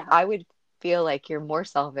because Yeah. I would feel like you're more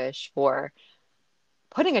selfish for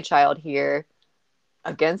putting a child here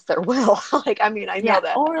against their will. Like, I mean, I know Yeah.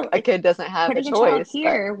 that Or a kid doesn't have a putting a child choice, but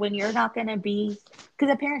here when you're not going to be,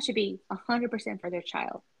 because a parent should be 100% for their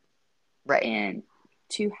child. right. And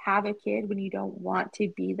to have a kid when you don't want to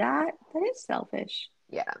be that, that is selfish.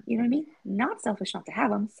 Yeah. You know what I mean? Not selfish not to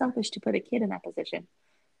have them, selfish to put a kid in that position.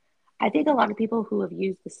 I think a lot of people who have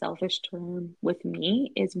used the selfish term with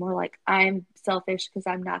me is more like I'm selfish because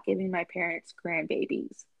I'm not giving my parents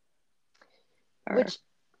grandbabies or Which,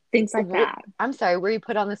 things like that. I'm sorry, were you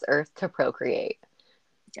put on this earth to procreate?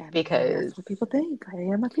 I mean, Because, that's what people think. I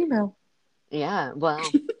am a female. yeah, well,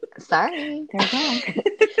 sorry. They're wrong.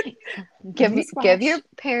 Give your Newsflash.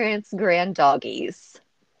 parents grand doggies.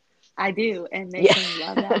 I do, and they Yeah. can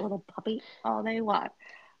love that little puppy all they want.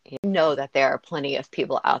 Know that there are plenty of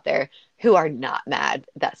people out there who are not mad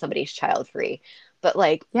that somebody's child free. But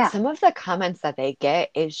like Yeah, some of the comments that they get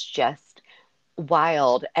is just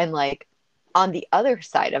wild. And like on the other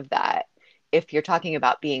side of that, if you're talking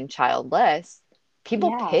about being childless, people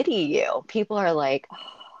yeah. pity you. People are like,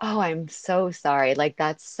 oh, I'm so sorry. Like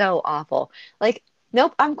that's so awful. Like,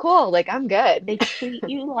 nope, I'm cool. Like I'm good. They treat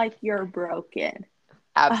you like you're broken.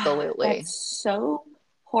 Absolutely. That's so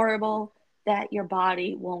horrible that your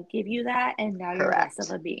body won't give you that, and now you're less of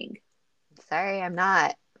Correct. a being. Sorry, I'm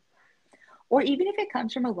not. Or even if it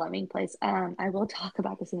comes from a loving place, I will talk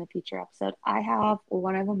about this in a future episode. I have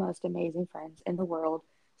one of the most amazing friends in the world,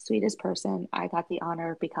 sweetest person. I got the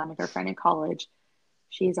honor of becoming her friend in college.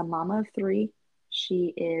 She is a mama of three. She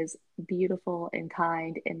is beautiful and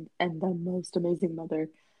kind and the most amazing mother.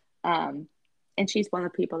 Um, and she's one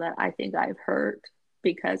of the people that I think I've hurt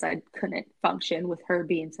because I couldn't function with her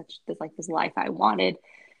being such this life I wanted.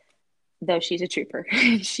 Though she's a trooper,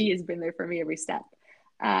 she has been there for me every step.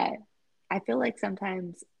 Uh, I feel like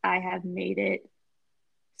sometimes I have made it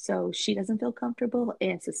so she doesn't feel comfortable,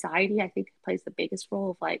 and society, I think, plays the biggest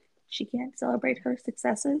role of like she can't celebrate her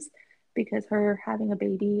successes because her having a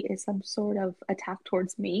baby is some sort of attack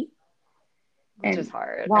towards me. which is And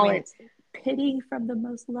hard. I while mean, it's pity from the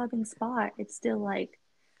most loving spot, it's still like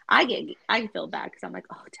I feel bad because I'm like,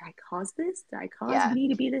 oh, did I cause this? Did I cause yeah. me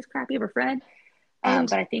to be this crappy of a friend? And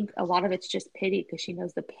But I think a lot of it's just pity because she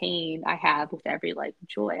knows the pain I have with every like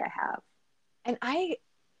joy I have. I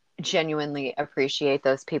genuinely appreciate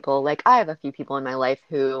those people. Like I have a few people in my life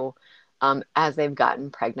who, as they've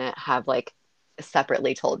gotten pregnant, have like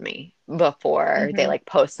separately told me before they Mm-hmm. like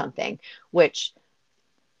post something, which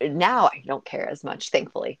now I don't care as much,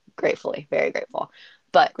 thankfully, gratefully, very grateful.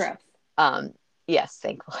 But Growth. um, yes,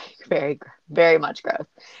 thankfully, very, very much growth.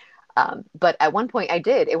 But at one point I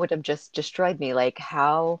did, it would have just destroyed me. Like,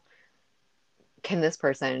 how can this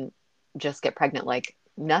person just get pregnant like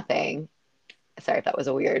nothing? Sorry if that was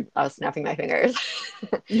a weird, I was snapping my fingers.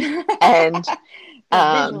 and The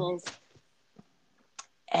um visuals.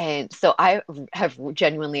 and so I have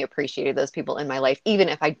genuinely appreciated those people in my life, even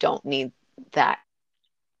if I don't need that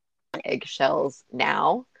eggshells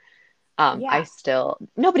now. I Yeah, still,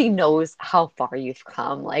 nobody knows how far you've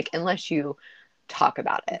come, like unless you talk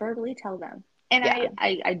about it. verbally tell them. And Yeah,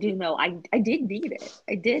 I do know I did need it.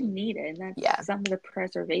 I did need it. And that's yeah, some of the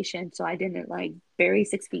preservation. So I didn't like bury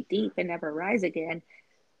 6 feet deep and never rise again.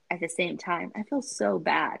 At the same time, I feel so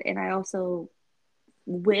bad. And I also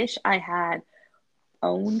wish I had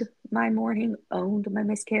owned my mourning, owned my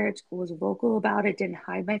miscarriage, was vocal about it, didn't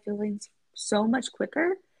hide my feelings so much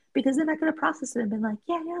quicker because then I could have processed it and been like,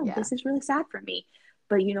 yeah, yeah, yeah, this is really sad for me.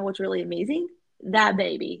 But you know what's really amazing? That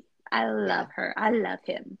baby. I yeah, love her. I love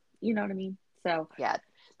him. You know what I mean? So yeah.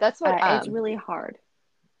 That's what it's really hard.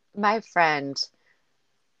 my friend,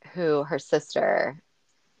 who her sister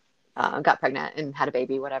got pregnant and had a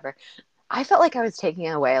baby, whatever. I felt like I was taking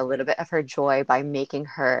away a little bit of her joy by making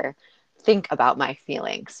her think about my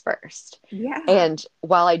feelings first. Yeah, And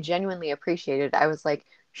while I genuinely appreciated it, I was like,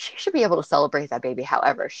 she should be able to celebrate that baby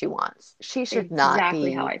however she wants. She should not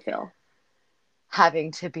exactly how be I feel.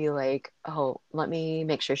 having to be like, oh, let me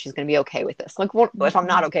make sure she's going to be okay with this. Like, what, if I'm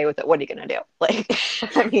not Mm-hmm. okay with it, what are you going to do? Like,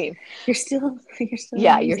 I mean, You're still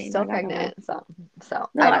yeah, you're amazing. still I gotta love. pregnant. So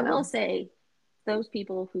No, I I don't will know. say those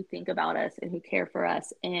people who think about us and who care for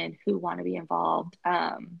us and who want to be involved.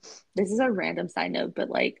 This is a random side note, but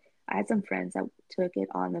like I had some friends that took it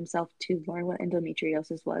on themselves to learn what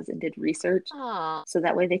endometriosis was and did research Oh, so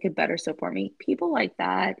that way they could better support me. People like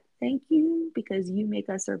that, thank you because you make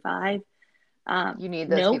us survive. you need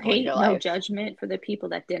those No people in hate, your no life. judgment for the people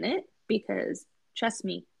that didn't because trust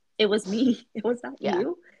me, it was me. It was not Yeah.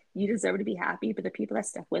 you. You deserve to be happy, but the people that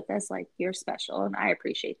stuck with us, like you're special, and I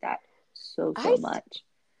appreciate that so I so much.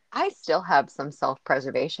 I still have some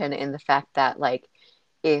self-preservation in the fact that like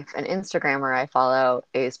if an Instagrammer I follow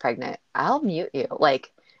is pregnant, I'll mute you.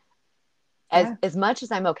 Like Yeah, as much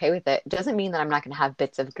as I'm okay with it, doesn't mean that I'm not going to have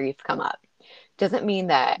bits of grief come up. Doesn't mean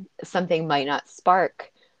that something might not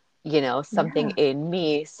spark, something yeah, in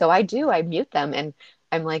me. So I mute them and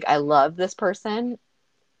I'm like, I love this person.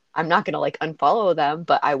 I'm not going to like unfollow them,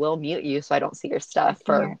 but I will mute you so I don't see your I stuff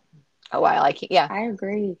for can't. a while. I can't, yeah. I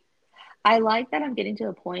agree. I like that I'm getting to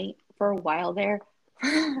the point for a while there.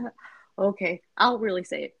 Okay, I'll really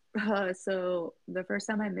say it. So the first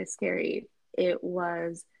time I miscarried, it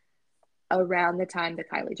was around the time that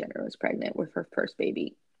Kylie Jenner was pregnant with her first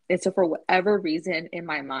baby. And so for whatever reason in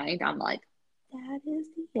my mind, I'm like, that is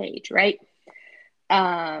the age, right?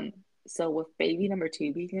 Um, so with baby number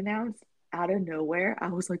two being announced, out of nowhere, I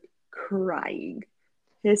was like crying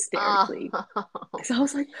Oh, hysterically. So I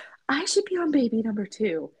was like, I should be on baby number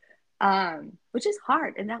two. Which is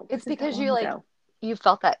hard, and that it's wasn't that because long ago. you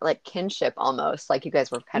felt that like kinship almost, like you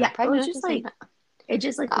guys were kind Yeah, of pregnant at the same time. it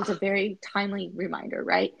just like was a Oh, very timely reminder,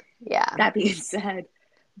 right? yeah. That being said,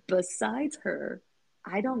 besides her,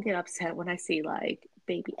 I don't get upset when I see like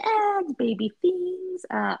baby eggs, baby things.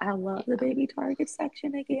 I love the Yeah. baby Target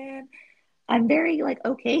section again. I'm very like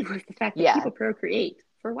okay with the fact that Yeah. people procreate.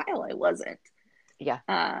 For a while, I wasn't. Yeah.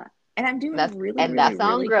 Uh, and I'm doing That's really, and really, that's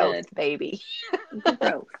on really growth, good. baby.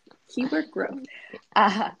 Growth, keyword growth.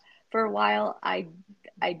 Uh, for a while, I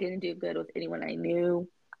didn't do good with anyone I knew.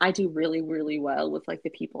 I do really, really well with like the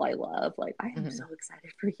people I love. Like I am Hmm. so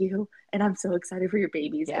excited for you, and I'm so excited for your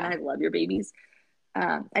babies, and Yeah. I love your babies.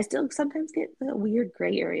 I still sometimes get the weird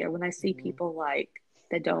gray area when I see Hmm. people like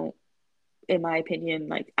that don't, in my opinion,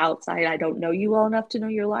 like outside. I don't know you well enough to know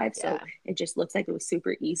your life, so Yeah. it just looks like it was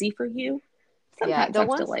super easy for you. Yeah. Sometimes The I'm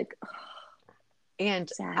still ones like, oh, and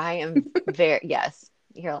sad. I am very yes,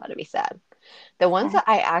 you're allowed to be sad. The ones that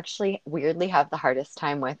I actually weirdly have the hardest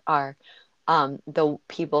time with are the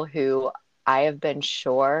people who I have been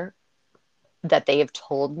sure that they have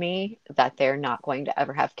told me that they're not going to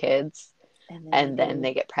ever have kids, and then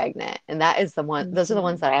they get pregnant. And that is the one, those are the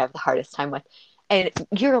ones that I have the hardest time with. And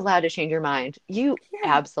you're allowed to change your mind. You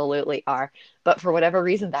absolutely are. But for whatever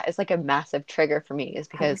reason, that is like a massive trigger for me, is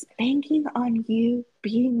I because was banking on you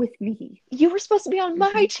being with me. you were supposed to be on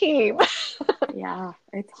my team. Yeah,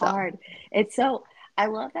 it's So, hard. It's so, I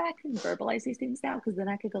love that I can verbalize these things now, because then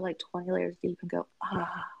I could go like 20 layers deep and go,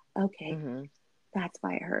 okay, mhm. that's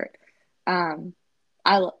why it hurt. Um,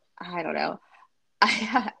 I don't know.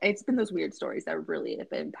 It's been those weird stories that really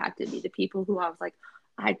have impacted me. The people who I was like,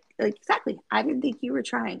 I like exactly. I didn't think you were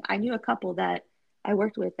trying. I knew a couple that I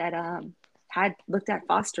worked with that had looked at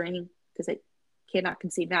fostering, because they cannot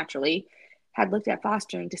conceive naturally. Had looked at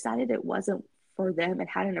fostering, decided it wasn't for them, and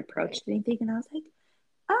hadn't Right. approached anything. And I was like,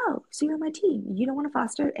 oh, so you're on my team. You don't want to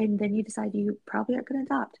foster, and then you decide you probably aren't going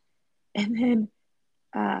to adopt. And then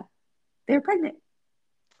uh, they're pregnant,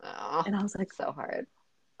 Oh, and I was like, so hard.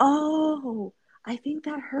 oh, I think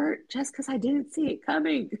that hurt just because I didn't see it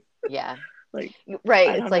coming. Yeah. Like, Right.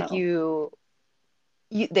 I It's don't like know.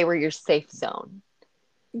 they were your safe zone.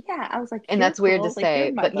 Yeah, I was like, And you're that's weird to cool. Like, you're say,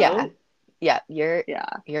 in my but yeah. boat. Yeah, you're Yeah.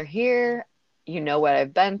 you're here. You know what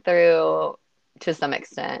I've been through to some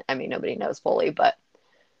extent. I mean, nobody knows fully, but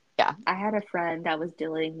yeah. I had a friend that was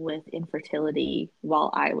dealing with infertility while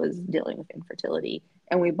I was dealing with infertility.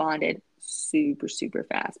 And we bonded super, super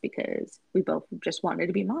fast because we both just wanted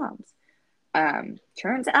to be moms.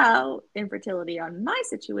 Turns out infertility on my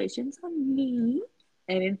situation's on me,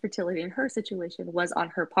 and infertility in her situation was on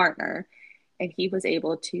her partner. And he was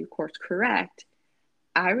able to course correct.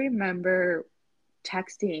 I remember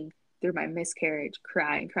texting through my miscarriage,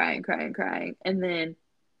 crying, crying, crying, crying. And then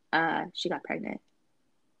she got pregnant.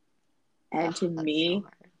 And Oh, to that's so me,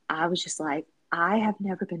 hard I was just like, I have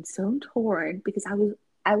never been so torn, because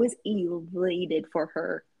I was elated for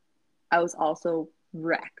her. I was also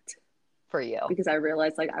wrecked for you. because I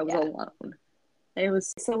realized like I was Yeah. alone. It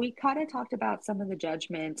was so we kind of talked about some of the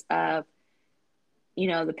judgment of,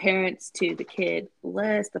 the parents to the kid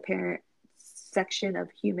list, the parent section of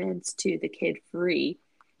humans to the kid free.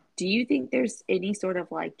 Do you think there's any sort of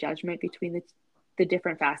like judgment between the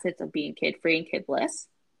different facets of being kid free and kidless?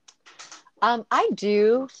 I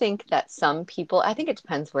do think that some people, I think it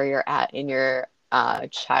depends where you're at in your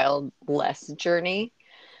childless journey.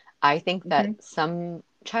 I think that Mm-hmm. some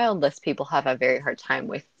childless people have a very hard time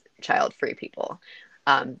with child-free people.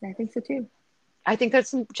 Um, I think so too. I think there's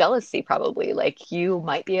some jealousy probably. Like you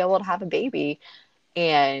might be able to have a baby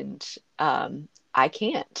and I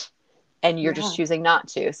can't. And you're just Yeah, choosing not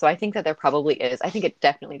to. So I think that there probably is. I think it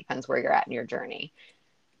definitely depends where you're at in your journey.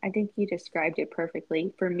 I think you described it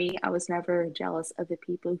perfectly. For me, I was never jealous of the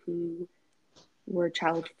people who were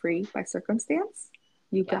child free by circumstance.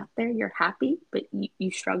 You Yeah. got there, you're happy, but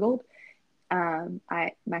you struggled.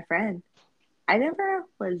 My friend, I never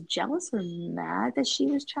was jealous or mad that she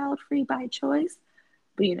was child free by choice.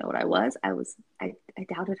 But you know what I was? I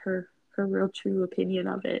doubted her real true opinion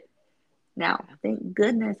of it. Now, Yeah. thank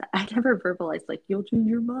goodness I never verbalized like you'll change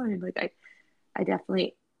your mind. Like I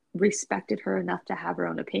definitely respected her enough to have her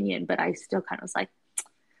own opinion, but I still kind of was like,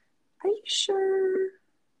 are you sure?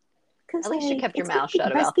 Because At least you like kept your it's gonna mouth be the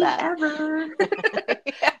shut best about thing that. ever.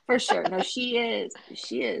 Yeah. For sure. No, she is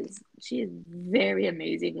very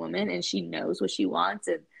amazing woman, and she knows what she wants.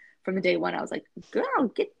 And from the day one, I was like, girl,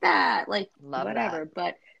 get that. Like, Love that. whatever.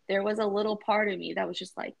 But there was a little part of me that was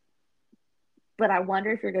just like, but I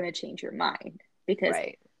wonder if you're gonna change your mind, because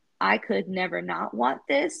Right. I could never not want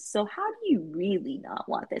this. So how do you really not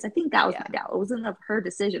want this? I think that was Yeah. my doubt. It wasn't of her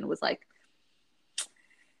decision. It was like,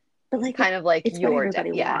 but like Kind of like it's what your doubt.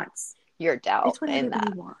 everybody Yeah. wants. Your doubt It's what in everybody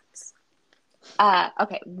that. wants.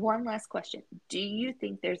 Okay, one last question. Do you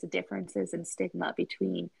think there's a differences in stigma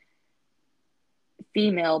between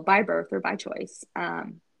female by birth or by choice,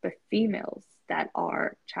 the females that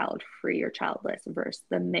are child free or childless versus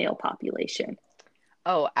the male population?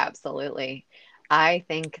 Oh, absolutely. I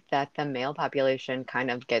think that the male population kind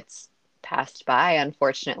of gets passed by,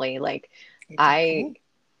 unfortunately. Like, It's I, okay.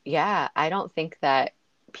 yeah, I don't think that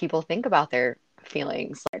people think about their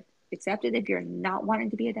feelings. Accept it if you're not wanting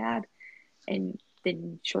to be a dad, and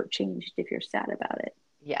then shortchanged if you're sad about it.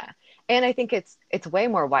 Yeah. And I think it's way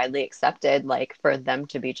more widely accepted, like, for them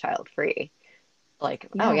to be child free. Like,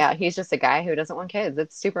 oh, Yeah, yeah, he's just a guy who doesn't want kids.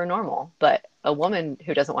 It's super normal. But a woman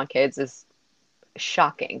who doesn't want kids is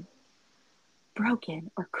shocking. broken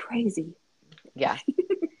or crazy. Yeah.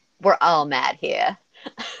 We're all mad here.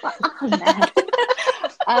 Oh, mad.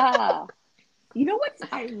 Ah, You know what's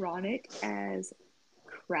ironic as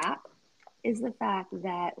crap is the fact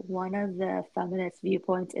that one of the feminist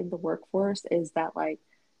viewpoints in the workforce is that like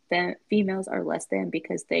females are less than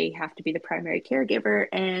because they have to be the primary caregiver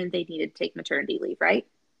and they need to take maternity leave, right?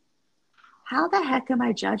 How the heck am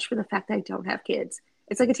I judged for the fact that I don't have kids?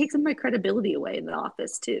 It's like it takes some of my credibility away in the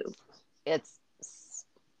office too. It's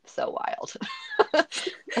so wild.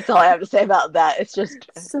 That's all I have to say about that. It's just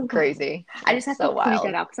So wild. crazy. I just It's have to so point that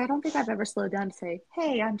wild. out because I don't think I've ever slowed down to say,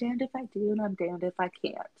 hey, I'm damned if I do and I'm damned if I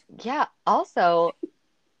can't. Yeah. Also,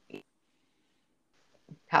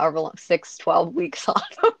 however long, 6, 12 weeks off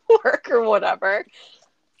of work or whatever.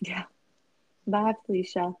 Yeah. Bye,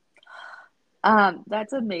 Felicia.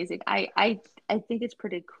 That's amazing. I think it's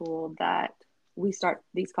pretty cool that we start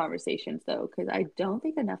these conversations though, because I don't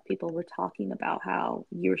think enough people were talking about how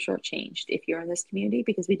you're shortchanged if you're in this community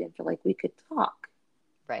because we didn't feel like we could talk.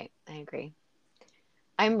 Right. I agree.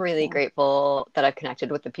 I'm really So grateful that I've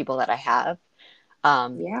connected with the people that I have.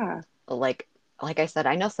 Um, yeah, like like I said,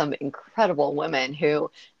 I know some incredible women who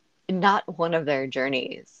not one of their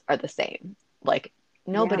journeys are the same. Like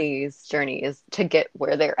yeah, nobody's journey is to get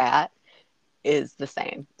where they're at is the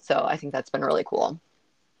same. So I think that's been really cool.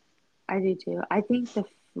 I do too. I think the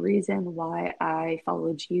reason why I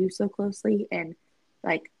followed you so closely and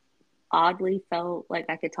like oddly felt like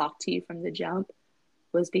I could talk to you from the jump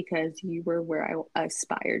was because you were where I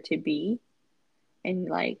aspired to be. And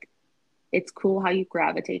like, it's cool how you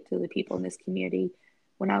gravitate to the people in this community.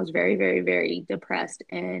 When I was very, very, very depressed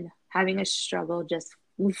and having a struggle just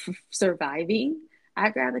surviving, I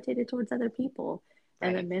gravitated towards other people.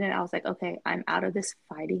 And the Right. minute I was like, okay, I'm out of this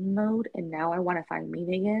fighting mode and now I want to find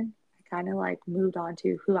meaning again, I kind of like moved on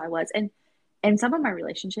to who I was. And some of my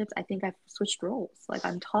relationships, I think I've switched roles. Like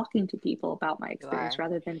I'm talking to people about my You experience are.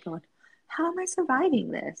 rather than going, how am I surviving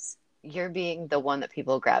this? You're being the one that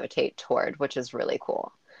people gravitate toward, which is really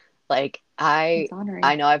cool. Like I It's honoring.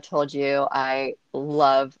 I know I've told you I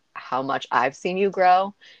love how much I've seen you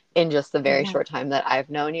grow in just the very Yeah. short time that I've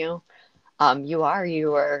known you.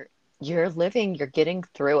 You're living, you're getting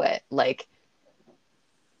through it. Like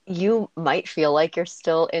you might feel like you're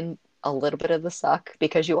still in a little bit of the suck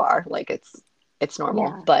because you are, like it's normal,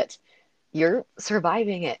 Yeah. but you're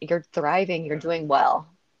surviving it. You're thriving, you're doing well.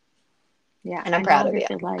 Yeah, And I'm I no proud of longer you.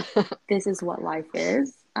 feel like this is what life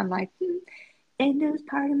is. I'm like, and it was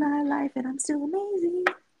part of my life, and I'm still amazing.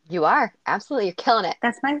 You are. Absolutely. You're killing it.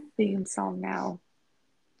 That's my theme song now.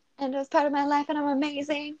 And it was part of my life and I'm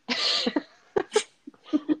amazing.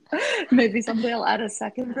 Maybe someday I'll add a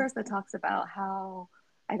second verse that talks about how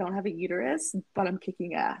I don't have a uterus, but I'm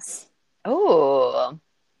kicking ass. Oh,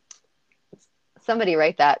 somebody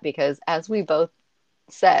write that because as we both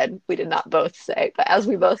said, we did not both say, but as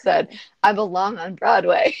we both said, I belong on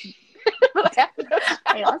Broadway. But I have no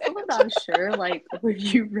I also am talent. not sure, like, when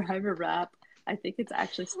you rhyme a rap, I think it's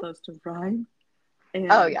actually supposed to rhyme.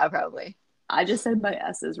 Oh, And yeah, probably. I just said my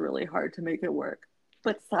S is really hard to make it work.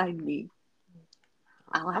 But sign me.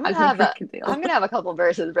 I'll I'm have gonna a have a record I'm deal. gonna have a couple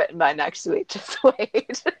verses written by next week. Just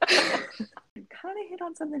wait. Kind of hit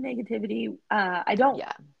on some of the negativity. I don't.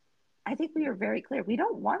 Yeah, I think we are very clear. We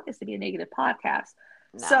don't want this to be a negative podcast.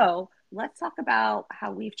 no. So let's talk about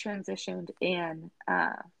how we've transitioned in.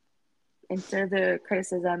 Instead of the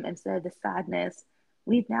criticism, instead of the sadness,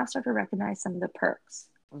 we've now started to recognize some of the perks.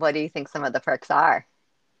 What do you think some of the perks are?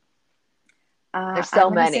 There's I'm so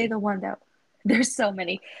going to say many. the one that there's so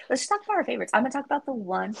many. Let's talk about our favorites. I'm going to talk about the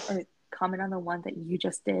one or comment on the one that you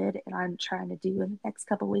just did, and I'm trying to do in the next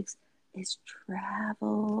couple weeks is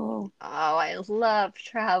travel. Oh, I love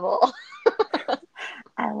travel.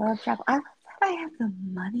 I love travel. I love that I have the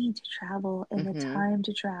money to travel and the Hmm. time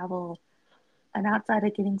to travel. And outside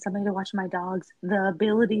of getting somebody to watch my dogs, the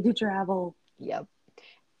ability to travel. Yep.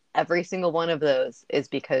 Every single one of those is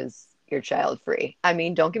because you're child free. I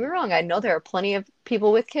mean, don't get me wrong. I know there are plenty of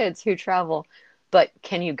people with kids who travel, but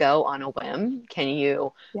can you go on a whim? Can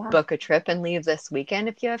you Yeah, book a trip and leave this weekend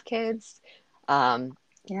if you have kids? Um,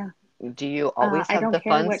 yeah. do you always I have don't the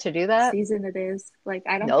care funds what to do that? season it is. Like,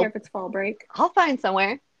 I don't care Nope. if it's fall break. I'll find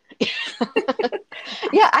somewhere. I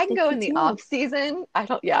Yeah, have I can the go in the off PTO. season. I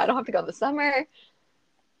don't have to go in the summer.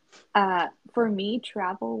 For me,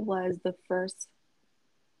 travel was the first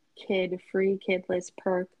kid-free, kidless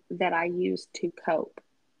perk that I used to cope.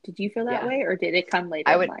 Did you feel that Yeah, way, or did it come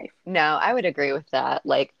later I in would, life? no, I would agree with that.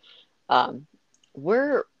 Like, um,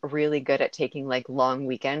 we're really good at taking like long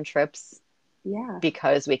weekend trips Yeah,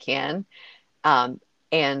 because we can. Um,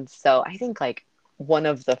 and so I think like one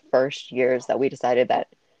of the first years that we decided that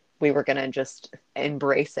we were gonna just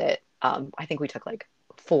embrace it, I think we took like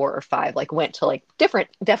 4 or 5, like went to like different,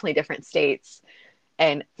 definitely different states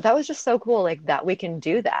And that was just so cool, like that we can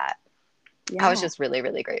do that. I was Yeah, just really,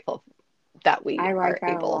 really grateful that we I are like that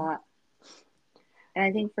a able. lot. And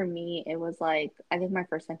I think for me, it was like, I think my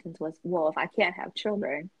first sentence was, well, if I can't have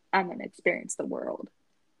children, I'm going to experience the world.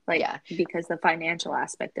 Like, Yeah. because the financial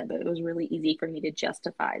aspect of it, it was really easy for me to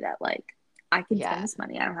justify that, like, I can spend Yeah. this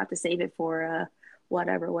money. I don't have to save it for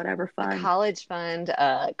whatever A fund. college fund,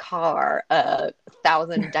 a car,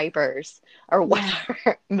 1,000 diapers, or Yeah.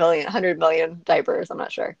 whatever, 100 million diapers. I'm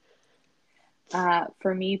not sure.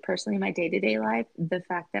 For me personally, my day-to-day life, the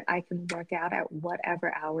fact that I can work out at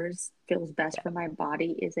whatever hours feels best Yeah, for my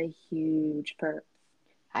body is a huge perk.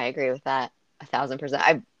 I agree with that 1,000%.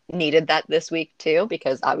 I've needed that this week too,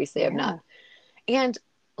 because obviously I've not. Yeah. And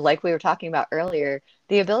like we were talking about earlier,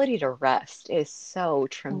 the ability to rest is so Oh my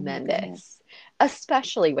goodness. tremendous,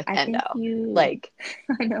 especially with I think endo. you, Like,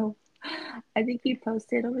 I know, I think you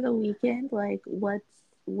posted over the weekend, like,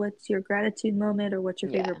 what's your gratitude moment or what's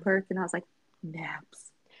your yeah, favorite perk? And I was like,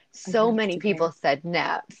 naps. I so napped many people today. said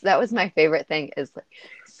naps. That was my favorite thing is like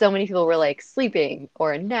so many people were like sleeping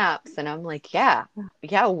or naps. And I'm like, yeah,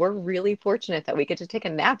 yeah, we're really fortunate that we get to take a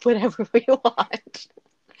nap whenever we want.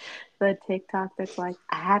 The TikTok that's like,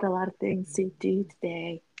 I had a lot of things to do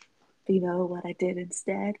today. But you know what I did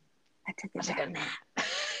instead? I took I a took a nap. nap.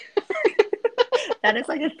 That is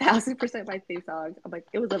like 1,000% my theme song. I'm like,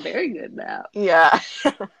 it was a very good nap. Yeah.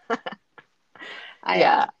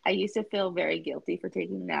 Yeah. I used to feel very guilty for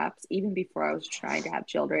taking naps even before I was trying to have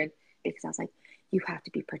children because I was like, you have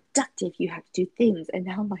to be productive, you have to do things. And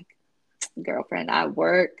now I'm like, girlfriend, I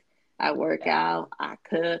work Yeah. out, I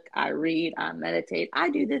cook, I read, I meditate, I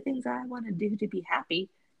do the things I want to do to be happy.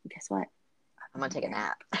 And guess what? I'm I'm gonna gonna take a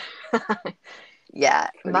nap. nap. Yeah.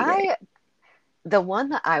 Pretty great. The one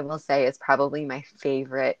that I will say is probably my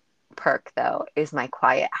favorite perk though is my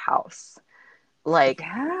quiet house. Like,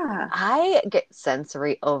 Yeah, I get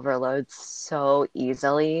sensory overload so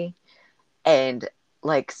easily, and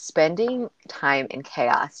like spending time in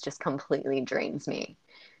chaos just completely drains me.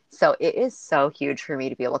 So it is so huge for me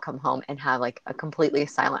to be able to come home and have like a completely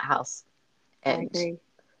silent house. I And agree.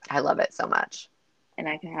 I love it so much. And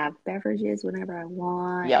I can have beverages whenever I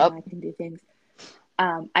want, and Yep. I can do things.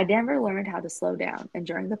 I never learned how to slow down. And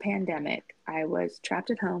during the pandemic, I was trapped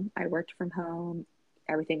at home. I worked from home.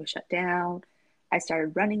 Everything was shut down. I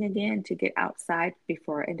started running again to get outside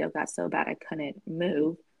before endo got so bad I couldn't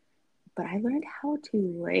move. But I learned how to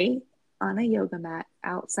lay on a yoga mat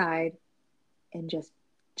outside and just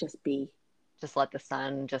be. Just let the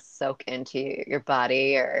sun just soak into your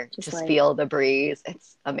body or Just just like, feel the breeze.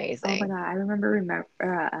 It's oh my amazing. God, I remember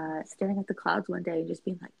staring at the clouds one day and just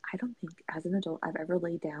being like, I don't think as an adult I've ever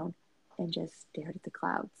laid down and just stared at the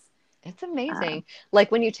clouds. It's Um, amazing.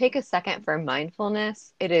 Like when you take a second for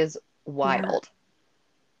mindfulness, it is yeah, wild.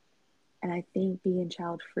 and I think being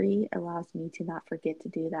child free allows me to not forget to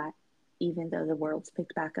do that, even though the world's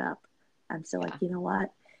picked back up. I'm still like, Yeah. you know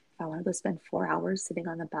what? If I want to go spend 4 hours sitting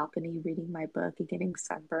on the balcony reading my book and getting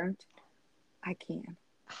sunburnt, I can,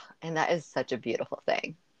 And that is such a beautiful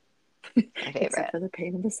thing. My except favorite. for the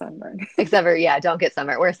pain of the sunburn Except for, yeah, don't get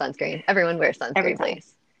sunburned. Wear sunscreen. Everyone wear every sunscreen, time.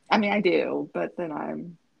 please. I mean, I do, but then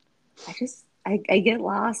I get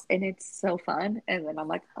lost and it's so fun. And then I'm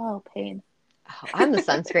like, oh, pain. Oh, I'm the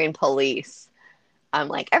sunscreen police. I'm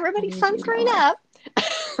like, I everybody need you in my sunscreen life.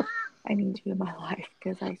 up. I need you in my life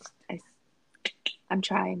because I'm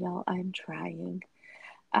trying, y'all. I'm trying.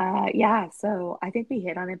 Yeah, so I think we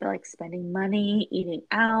hit on it, but like spending money, eating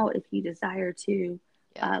out if you desire to,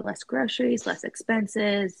 Yep. less groceries, less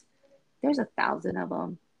expenses. There's 1,000 of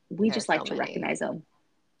them. We There are just so like to many. recognize them.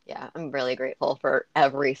 Yeah, I'm really grateful for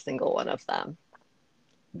every single one of them.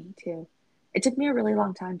 Me too. It took me a really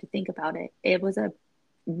long time to think about it. It was a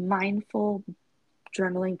mindful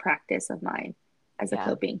journaling practice of mine as a Yeah.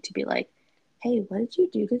 coping to be like, hey, what did you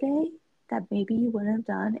do today that maybe you wouldn't have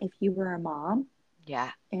done if you were a mom?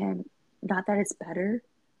 Yeah. And not that it's better,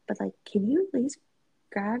 but like, can you at least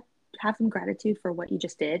grad have some gratitude for what you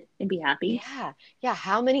just did and be happy? Yeah. Yeah.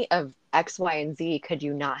 How many of X, Y, and Z could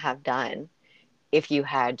you not have done if you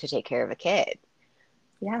had to take care of a kid?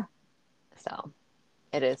 Yeah. So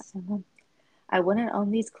it is. And I wouldn't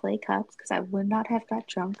own these clay cups because I would not have got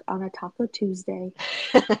drunk on a Taco Tuesday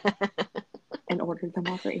and ordered them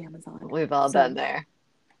off of Amazon. We've all been So there.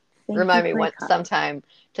 thank you, Remind me clay one cup. sometime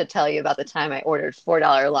to tell you about the time I ordered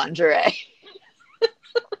 $4 lingerie.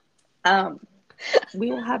 Um, we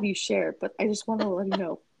will have you share, but I just want to let you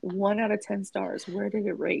know 1 out of 10 stars. Where did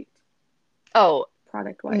it rate Oh,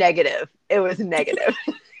 product wise? negative. It was negative.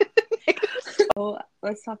 So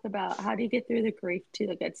let's talk about how do you get through the grief to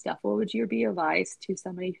the good stuff. What would your be advice to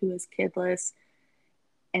somebody who is kidless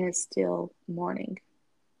and is still mourning?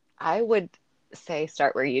 I would say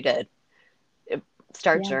start where you did.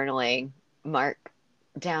 Start Yeah. journaling, mark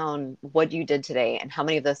down what you did today and how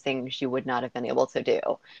many of those things you would not have been able to do.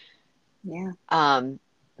 Yeah. Um,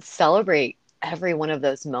 Celebrate every one of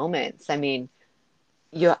those moments. I mean,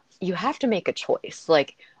 you have to make a choice.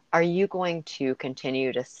 Like, are you going to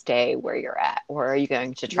continue to stay where you're at, or are you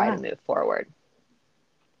going to try to Yeah. move forward?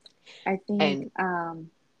 I think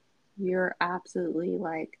And you're absolutely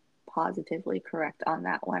like positively correct on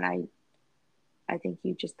that one. I think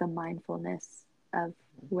you just the mindfulness of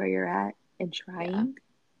where you're at and yeah, trying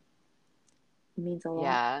means a lot.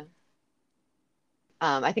 yeah.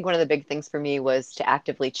 I think one of the big things for me was to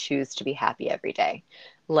actively choose to be happy every day.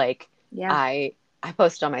 Like Yeah. I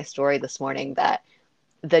posted on my story this morning that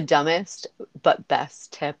the dumbest but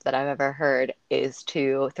best tip that I've ever heard is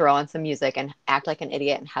to throw on some music and act like an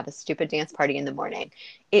idiot and have a stupid dance party in the morning.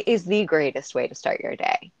 It is the greatest way to start your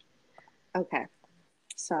day. Okay.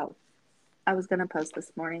 So I was gonna post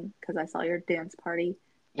this morning because I saw your dance party, and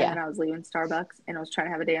Yeah, then I was leaving Starbucks and I was trying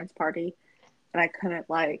to have a dance party, and I couldn't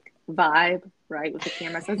like vibe right with the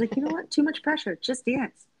camera. So I was like, you know what? Too much pressure. Just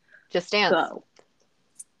dance. just dance. So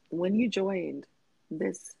when you joined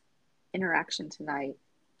this interaction tonight,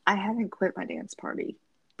 I haven't quit my dance party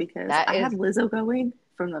because That I had is Lizzo going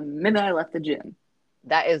from the minute I left the gym.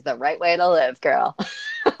 that is the right way to live, girl.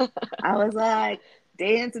 I was like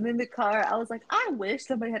dancing in the car. I was like, I wish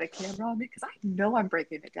somebody had a camera on me because I know I'm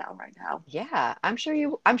breaking it down right now. Yeah, I'm sure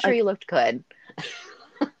Like, you looked good.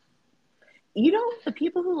 you know, the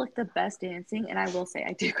people who look the best dancing, and I will say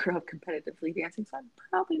I did grow up competitively dancing, so I'm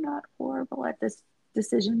probably not horrible at this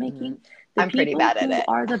decision making. Mm, The I'm pretty people bad at who it.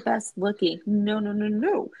 are the best looking, no, no, no,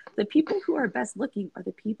 no. The people who are best looking are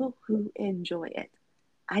the people who enjoy it.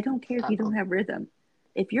 I don't care if you don't Oh. have rhythm.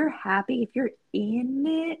 If you're happy, if you're in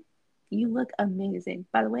it, you look amazing.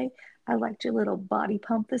 By the way, I liked your little body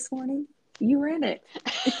pump this morning. You were in it.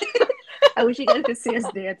 I wish you guys could see us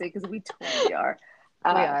dancing because we totally are.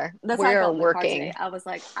 We are. That's how We I are felt in the car today. working. I was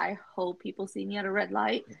like, I hope people see me at a red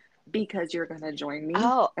light because you're gonna join me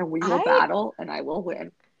Oh, and we will I battle and I will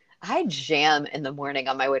win. I jam in the morning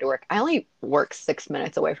on my way to work. I only work 6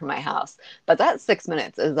 minutes away from my house, but that 6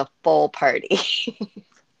 minutes is a full party.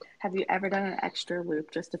 Have you ever done an extra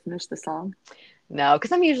loop just to finish the song? No,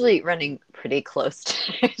 because I'm usually running pretty close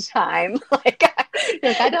to time. Like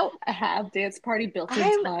You're like, I don't have dance party built in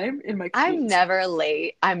I'm time in my I'm commute. never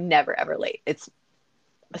late. I'm never ever late. It's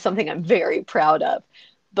something I'm very proud of.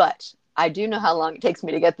 But I do know how long it takes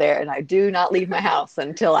me to get there, and I do not leave my house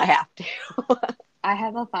until I have to. I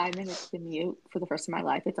have a 5 minute commute for the first of my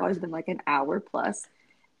life. It's always been like an hour plus,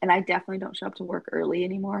 and I definitely don't show up to work early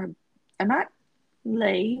anymore. I'm not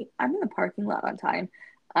late. I'm in the parking lot on time.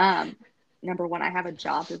 Um, Number one, I have a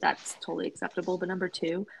job that's totally acceptable. But number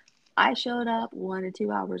two, I showed up 1 to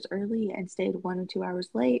 2 hours early and stayed 1 to 2 hours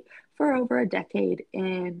late for over a decade,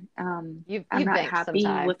 and I'm You've not banked some happy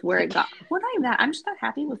time. with where it got. Well, not even that. I'm just not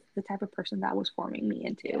happy with the type of person that was forming me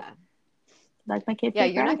into. Yeah. Like my kid Yeah,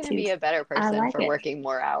 free you're not going to be gratitude. a better I person like for it. working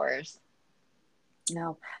more hours.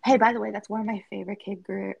 No. Hey, by the way, that's one of my favorite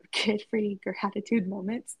kid free gratitude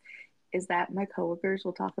moments is that my coworkers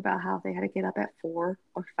will talk about how they had to get up at 4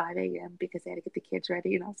 or 5 a.m. because they had to get the kids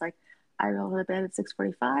ready. And I was like, I roll out of bed at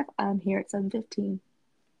 6:45. I'm here at 7:15.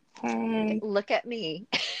 Hey, Look at me.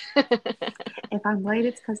 if I'm late,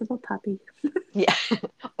 it's because of a puppy. Yeah.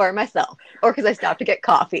 Or myself. Or because I stopped to get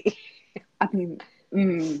coffee. I mean, let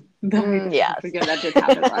me definitely Yes. forget that did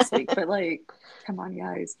happen last week. But like, come on,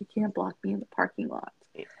 guys, you can't block me in the parking lot.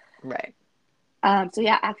 Right. So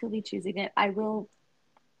yeah, actively choosing it.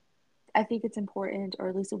 I think it's important, or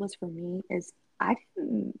at least it was for me, is I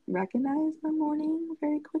didn't recognize my morning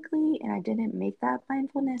very quickly, and I didn't make that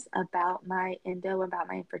mindfulness about my endo, about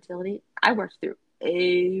my infertility. I worked through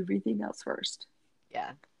everything else first.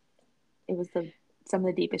 Yeah. It was the some of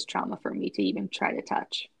the deepest trauma for me to even try to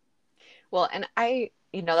touch. Well, and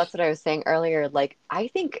that's what I was saying earlier. Like, I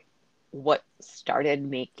think what started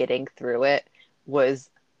me getting through it was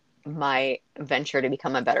my venture to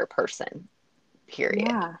become a better person, period.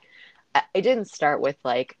 Yeah, It didn't start with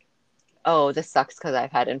like, oh, this sucks because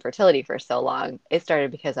I've had infertility for so long. It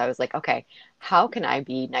started because I was like, okay, how can I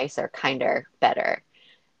be nicer, kinder, better?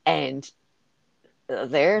 And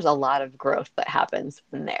there's a lot of growth that happens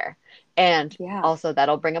in there. And yeah, also,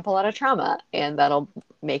 that'll bring up a lot of trauma and that'll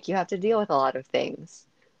make you have to deal with a lot of things.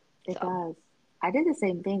 it So, does. I did the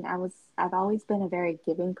same thing. I've always been a very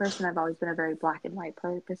giving person. I've always been a very black and white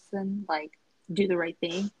person, like do the right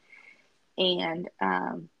thing. And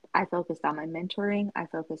I focused on my mentoring. I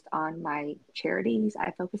focused on my charities.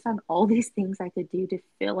 I focused on all these things I could do to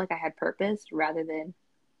feel like I had purpose rather than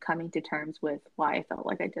coming to terms with why I felt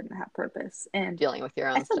like I didn't have purpose. And Dealing with your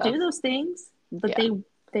I own still stuff. do those things, but Yeah.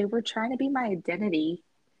 they were trying to be my identity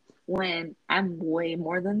when I'm way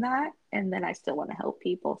more than that, and then I still want to help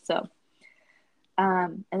people. So,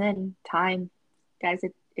 and then time, guys,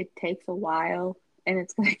 it takes a while, and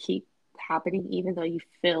it's gonna keep happening, even though you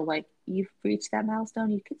feel like you've reached that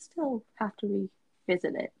milestone, you could still have to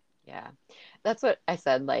revisit it. Yeah. That's what I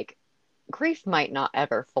said. Like, grief might not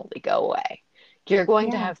ever fully go away. You're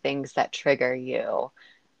going to Yeah, have things that trigger you,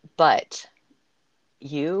 but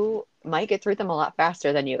you might get through them a lot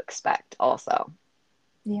faster than you expect, also.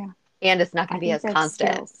 yeah. And it's not going I to be think as that's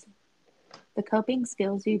constant. skills. The coping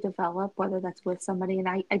skills you develop, whether that's with somebody, and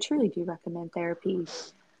I truly do recommend therapy.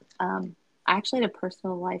 I actually had a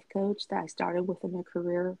personal life coach that I started with in the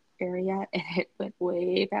career area, and it went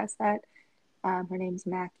way past that. Her name's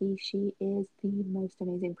Mackie. She is the most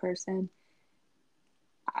amazing person.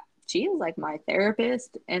 She is like my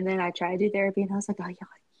therapist. And then I tried to do therapy, and I was like, oh, you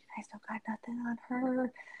guys don't got nothing on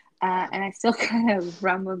her. Yeah. And I still kind of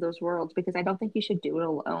run with those worlds because I don't think you should do it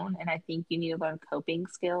alone. And I think you need to learn coping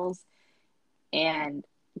skills and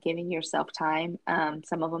giving yourself time.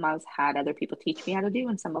 Some of them I was had other people teach me how to do,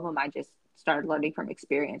 and some of them I just started learning from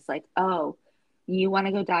experience. Like, oh, you want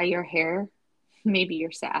to go dye your hair? Maybe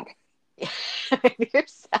you're sad You're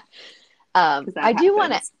sad. because that I do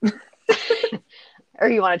want happens. to, or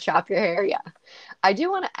you want to chop your hair? Yeah. I do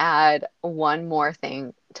want to add one more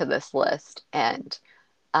thing to this list. And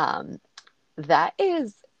um, that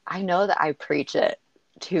is, I know that I preach it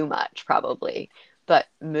too much, probably, but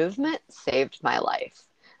movement saved my life.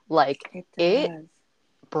 Like, It it does.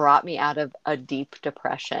 brought me out of a deep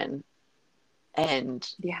depression. And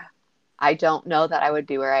Yeah, I don't know that I would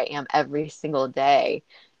be where I am every single day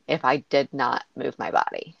if I did not move my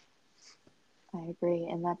body. I agree.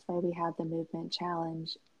 And that's why we have the movement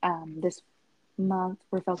challenge. This month,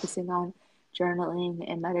 we're focusing on journaling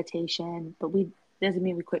and meditation, but we doesn't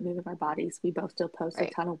mean we quit moving our bodies. We both still post a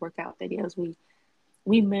Right. ton of workout videos.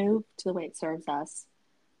 We move to the way it serves us.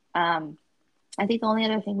 Um, I think the only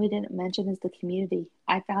other thing we didn't mention is the community.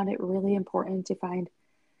 I found it really important to find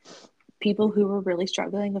people who were really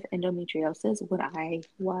struggling with endometriosis when I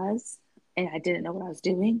was, and I didn't know what I was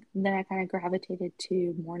doing. And then I kind of gravitated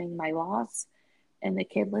to mourning my loss and the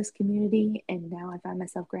kidless community. And now I find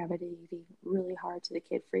myself gravitating really hard to the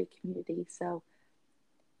kid free community. So,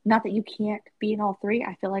 not that you can't be in all three.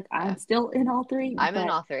 I feel like I'm Yeah. still in all three, I'm in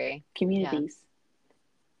but all three. Yeah. communities.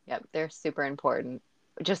 Yep. They're super important.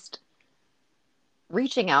 Just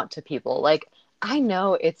reaching out to people. Like, I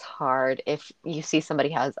know it's hard if you see somebody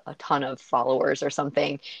has a ton of followers or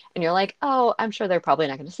something, and you're like, oh, I'm sure they're probably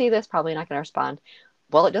not going to see this, probably not going to respond.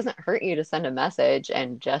 Well, it doesn't hurt you to send a message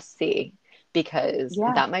and just see, because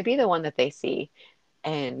Yeah. that might be the one that they see.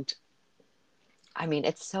 And I mean,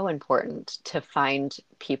 it's so important to find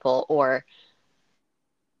people or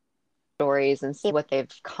stories and see what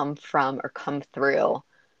they've come from or come through.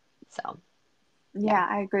 So, yeah, Yeah,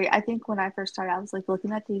 I agree. I think when I first started, I was like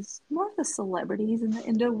looking at these more of the celebrities in the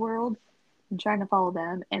Indo world and trying to follow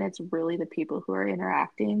them. And it's really the people who are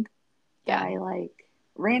interacting that yeah, I like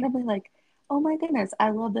randomly like, oh my goodness,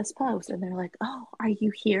 I love this post. And they're like, oh, are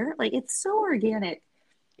you here? Like it's so organic.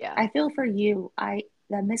 yeah, I feel for you. I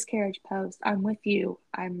that miscarriage post, I'm with you.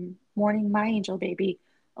 I'm mourning my angel baby.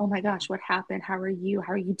 Oh my yeah, gosh, what happened? How are you?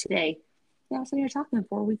 How are you today? Yeah, so you're talking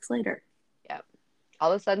 4 weeks later. yeah.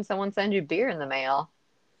 All of a sudden, someone sends you beer in the mail.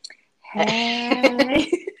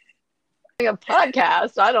 Hey. Like a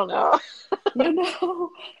podcast. I don't know. You know,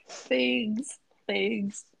 things,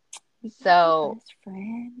 things. We can be So, best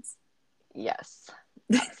friends. yes,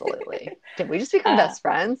 absolutely. Did we just become Uh, best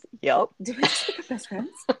friends? Yep. did we just become best friends?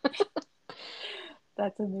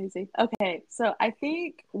 That's amazing. Okay, so I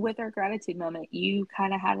think with our gratitude moment, you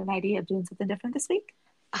kind of had an idea of doing something different this week.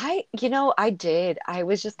 I did. I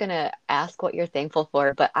was just gonna ask what you're thankful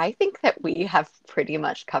for, but I think that we have pretty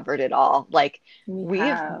much covered it all. Like, We we've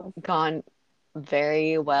have, gone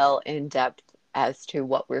very well in depth as to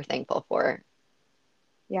what we're thankful for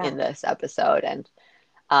yeah, in this episode. And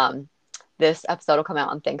um, this episode will come out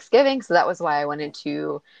on Thanksgiving, so that was why I wanted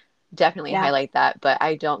to definitely yeah. highlight that. But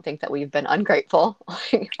I don't think that we've been ungrateful,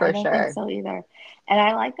 I for don't think sure. so either. And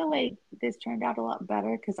I like the way this turned out a lot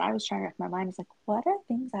better because I was trying to wrap my mind. It's like, what are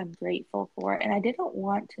things I'm grateful for? And I didn't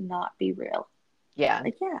want to not be real. Yeah,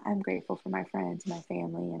 Like, yeah, I'm grateful for my friends, my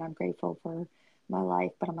family, and I'm grateful for my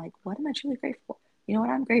life. But I'm like, what am I truly grateful for? You know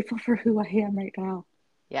what? I'm grateful for who I am right now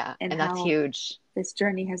yeah, and and that's how huge. this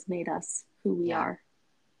journey has made us who we Yeah, are.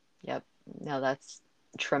 yep. No, that's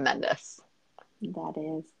tremendous. That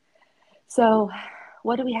is. So,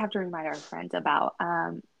 what do we have to remind our friends about?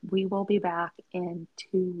 We will be back in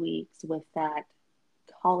 2 weeks with that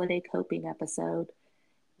holiday coping episode.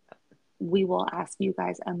 We will ask you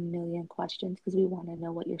guys a million questions because we want to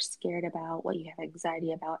know what you're scared about, what you have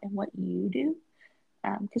anxiety about, and what you do.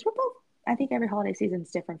 Because we're both, I think every holiday season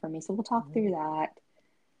is different for me. So we'll talk through that.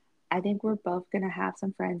 I think we're both going to have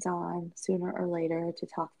some friends on sooner or later to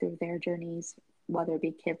talk through their journeys, whether it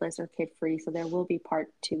be kidless or kid free. So there will be part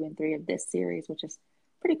 2 and 3 of this series, which is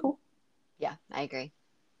pretty cool. Yeah, I agree.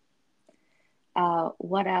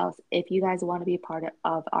 What else? If you guys want to be part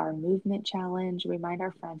of our movement challenge, remind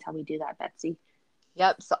our friends how we do that, Betsy.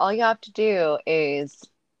 Yep. So all you have to do is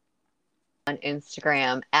on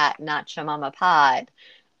Instagram at Cha Momma Pod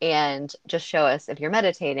and just show us if you're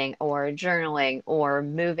meditating or journaling or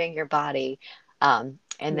moving your body. And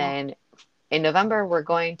Yeah. then in November, we're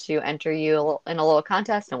going to enter you in a little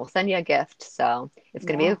contest and we'll send you a gift. So it's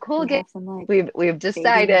going to be Yeah. a cool We gift. have some like We've baby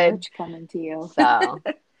decided. merch coming to you. So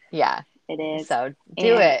yeah. It is. So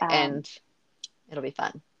do And it and it'll be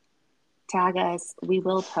fun. tag us. We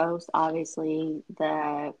will post, obviously,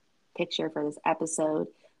 the picture for this episode.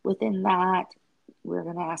 Within that, we're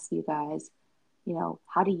going to ask you guys,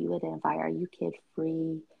 how do you identify? Are you kid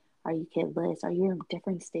free? Are you kidless? Are you in a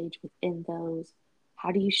different stage within those?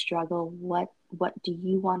 How do you struggle? What do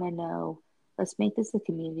you want to know? Let's make this a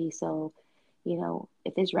community. So,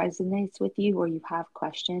 if this resonates with you or you have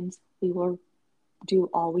questions, we will do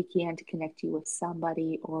all we can to connect you with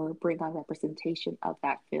somebody or bring on representation of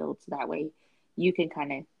that field so that way you can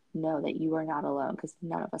kind of know that you are not alone because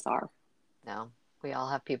none of us are. No, we all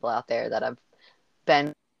have people out there that have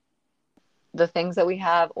been the things that we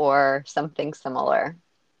have or something similar.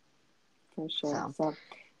 For sure. So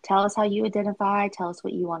tell us how you identify. Tell us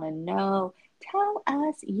what you want to know. Tell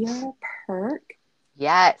us your perk.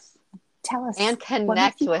 Yes. Tell us and what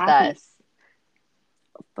makes connect you with happy. us.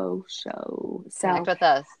 Faux show. Connect So with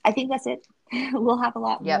us. I think that's it. We'll have a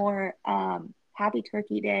lot Yep. more. Happy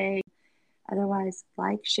Turkey Day. Otherwise,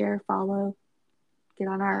 like, share, follow. Get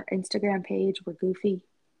on our Instagram page. We're goofy.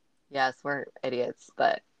 Yes, we're idiots,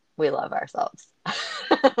 but we love ourselves.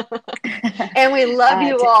 And we love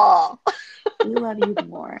you all. We love you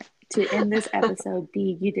more. To end this episode,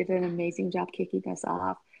 B, you did an amazing job kicking us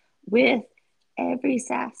off with every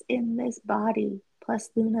sass in this body, plus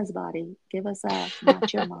Luna's body. Give us a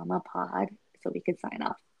Cha Momma pod so we can sign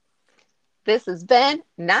off. This has been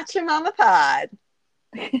Cha Momma Pod.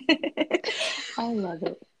 I love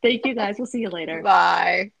it. Thank you guys. We'll see you later.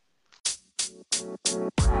 Bye.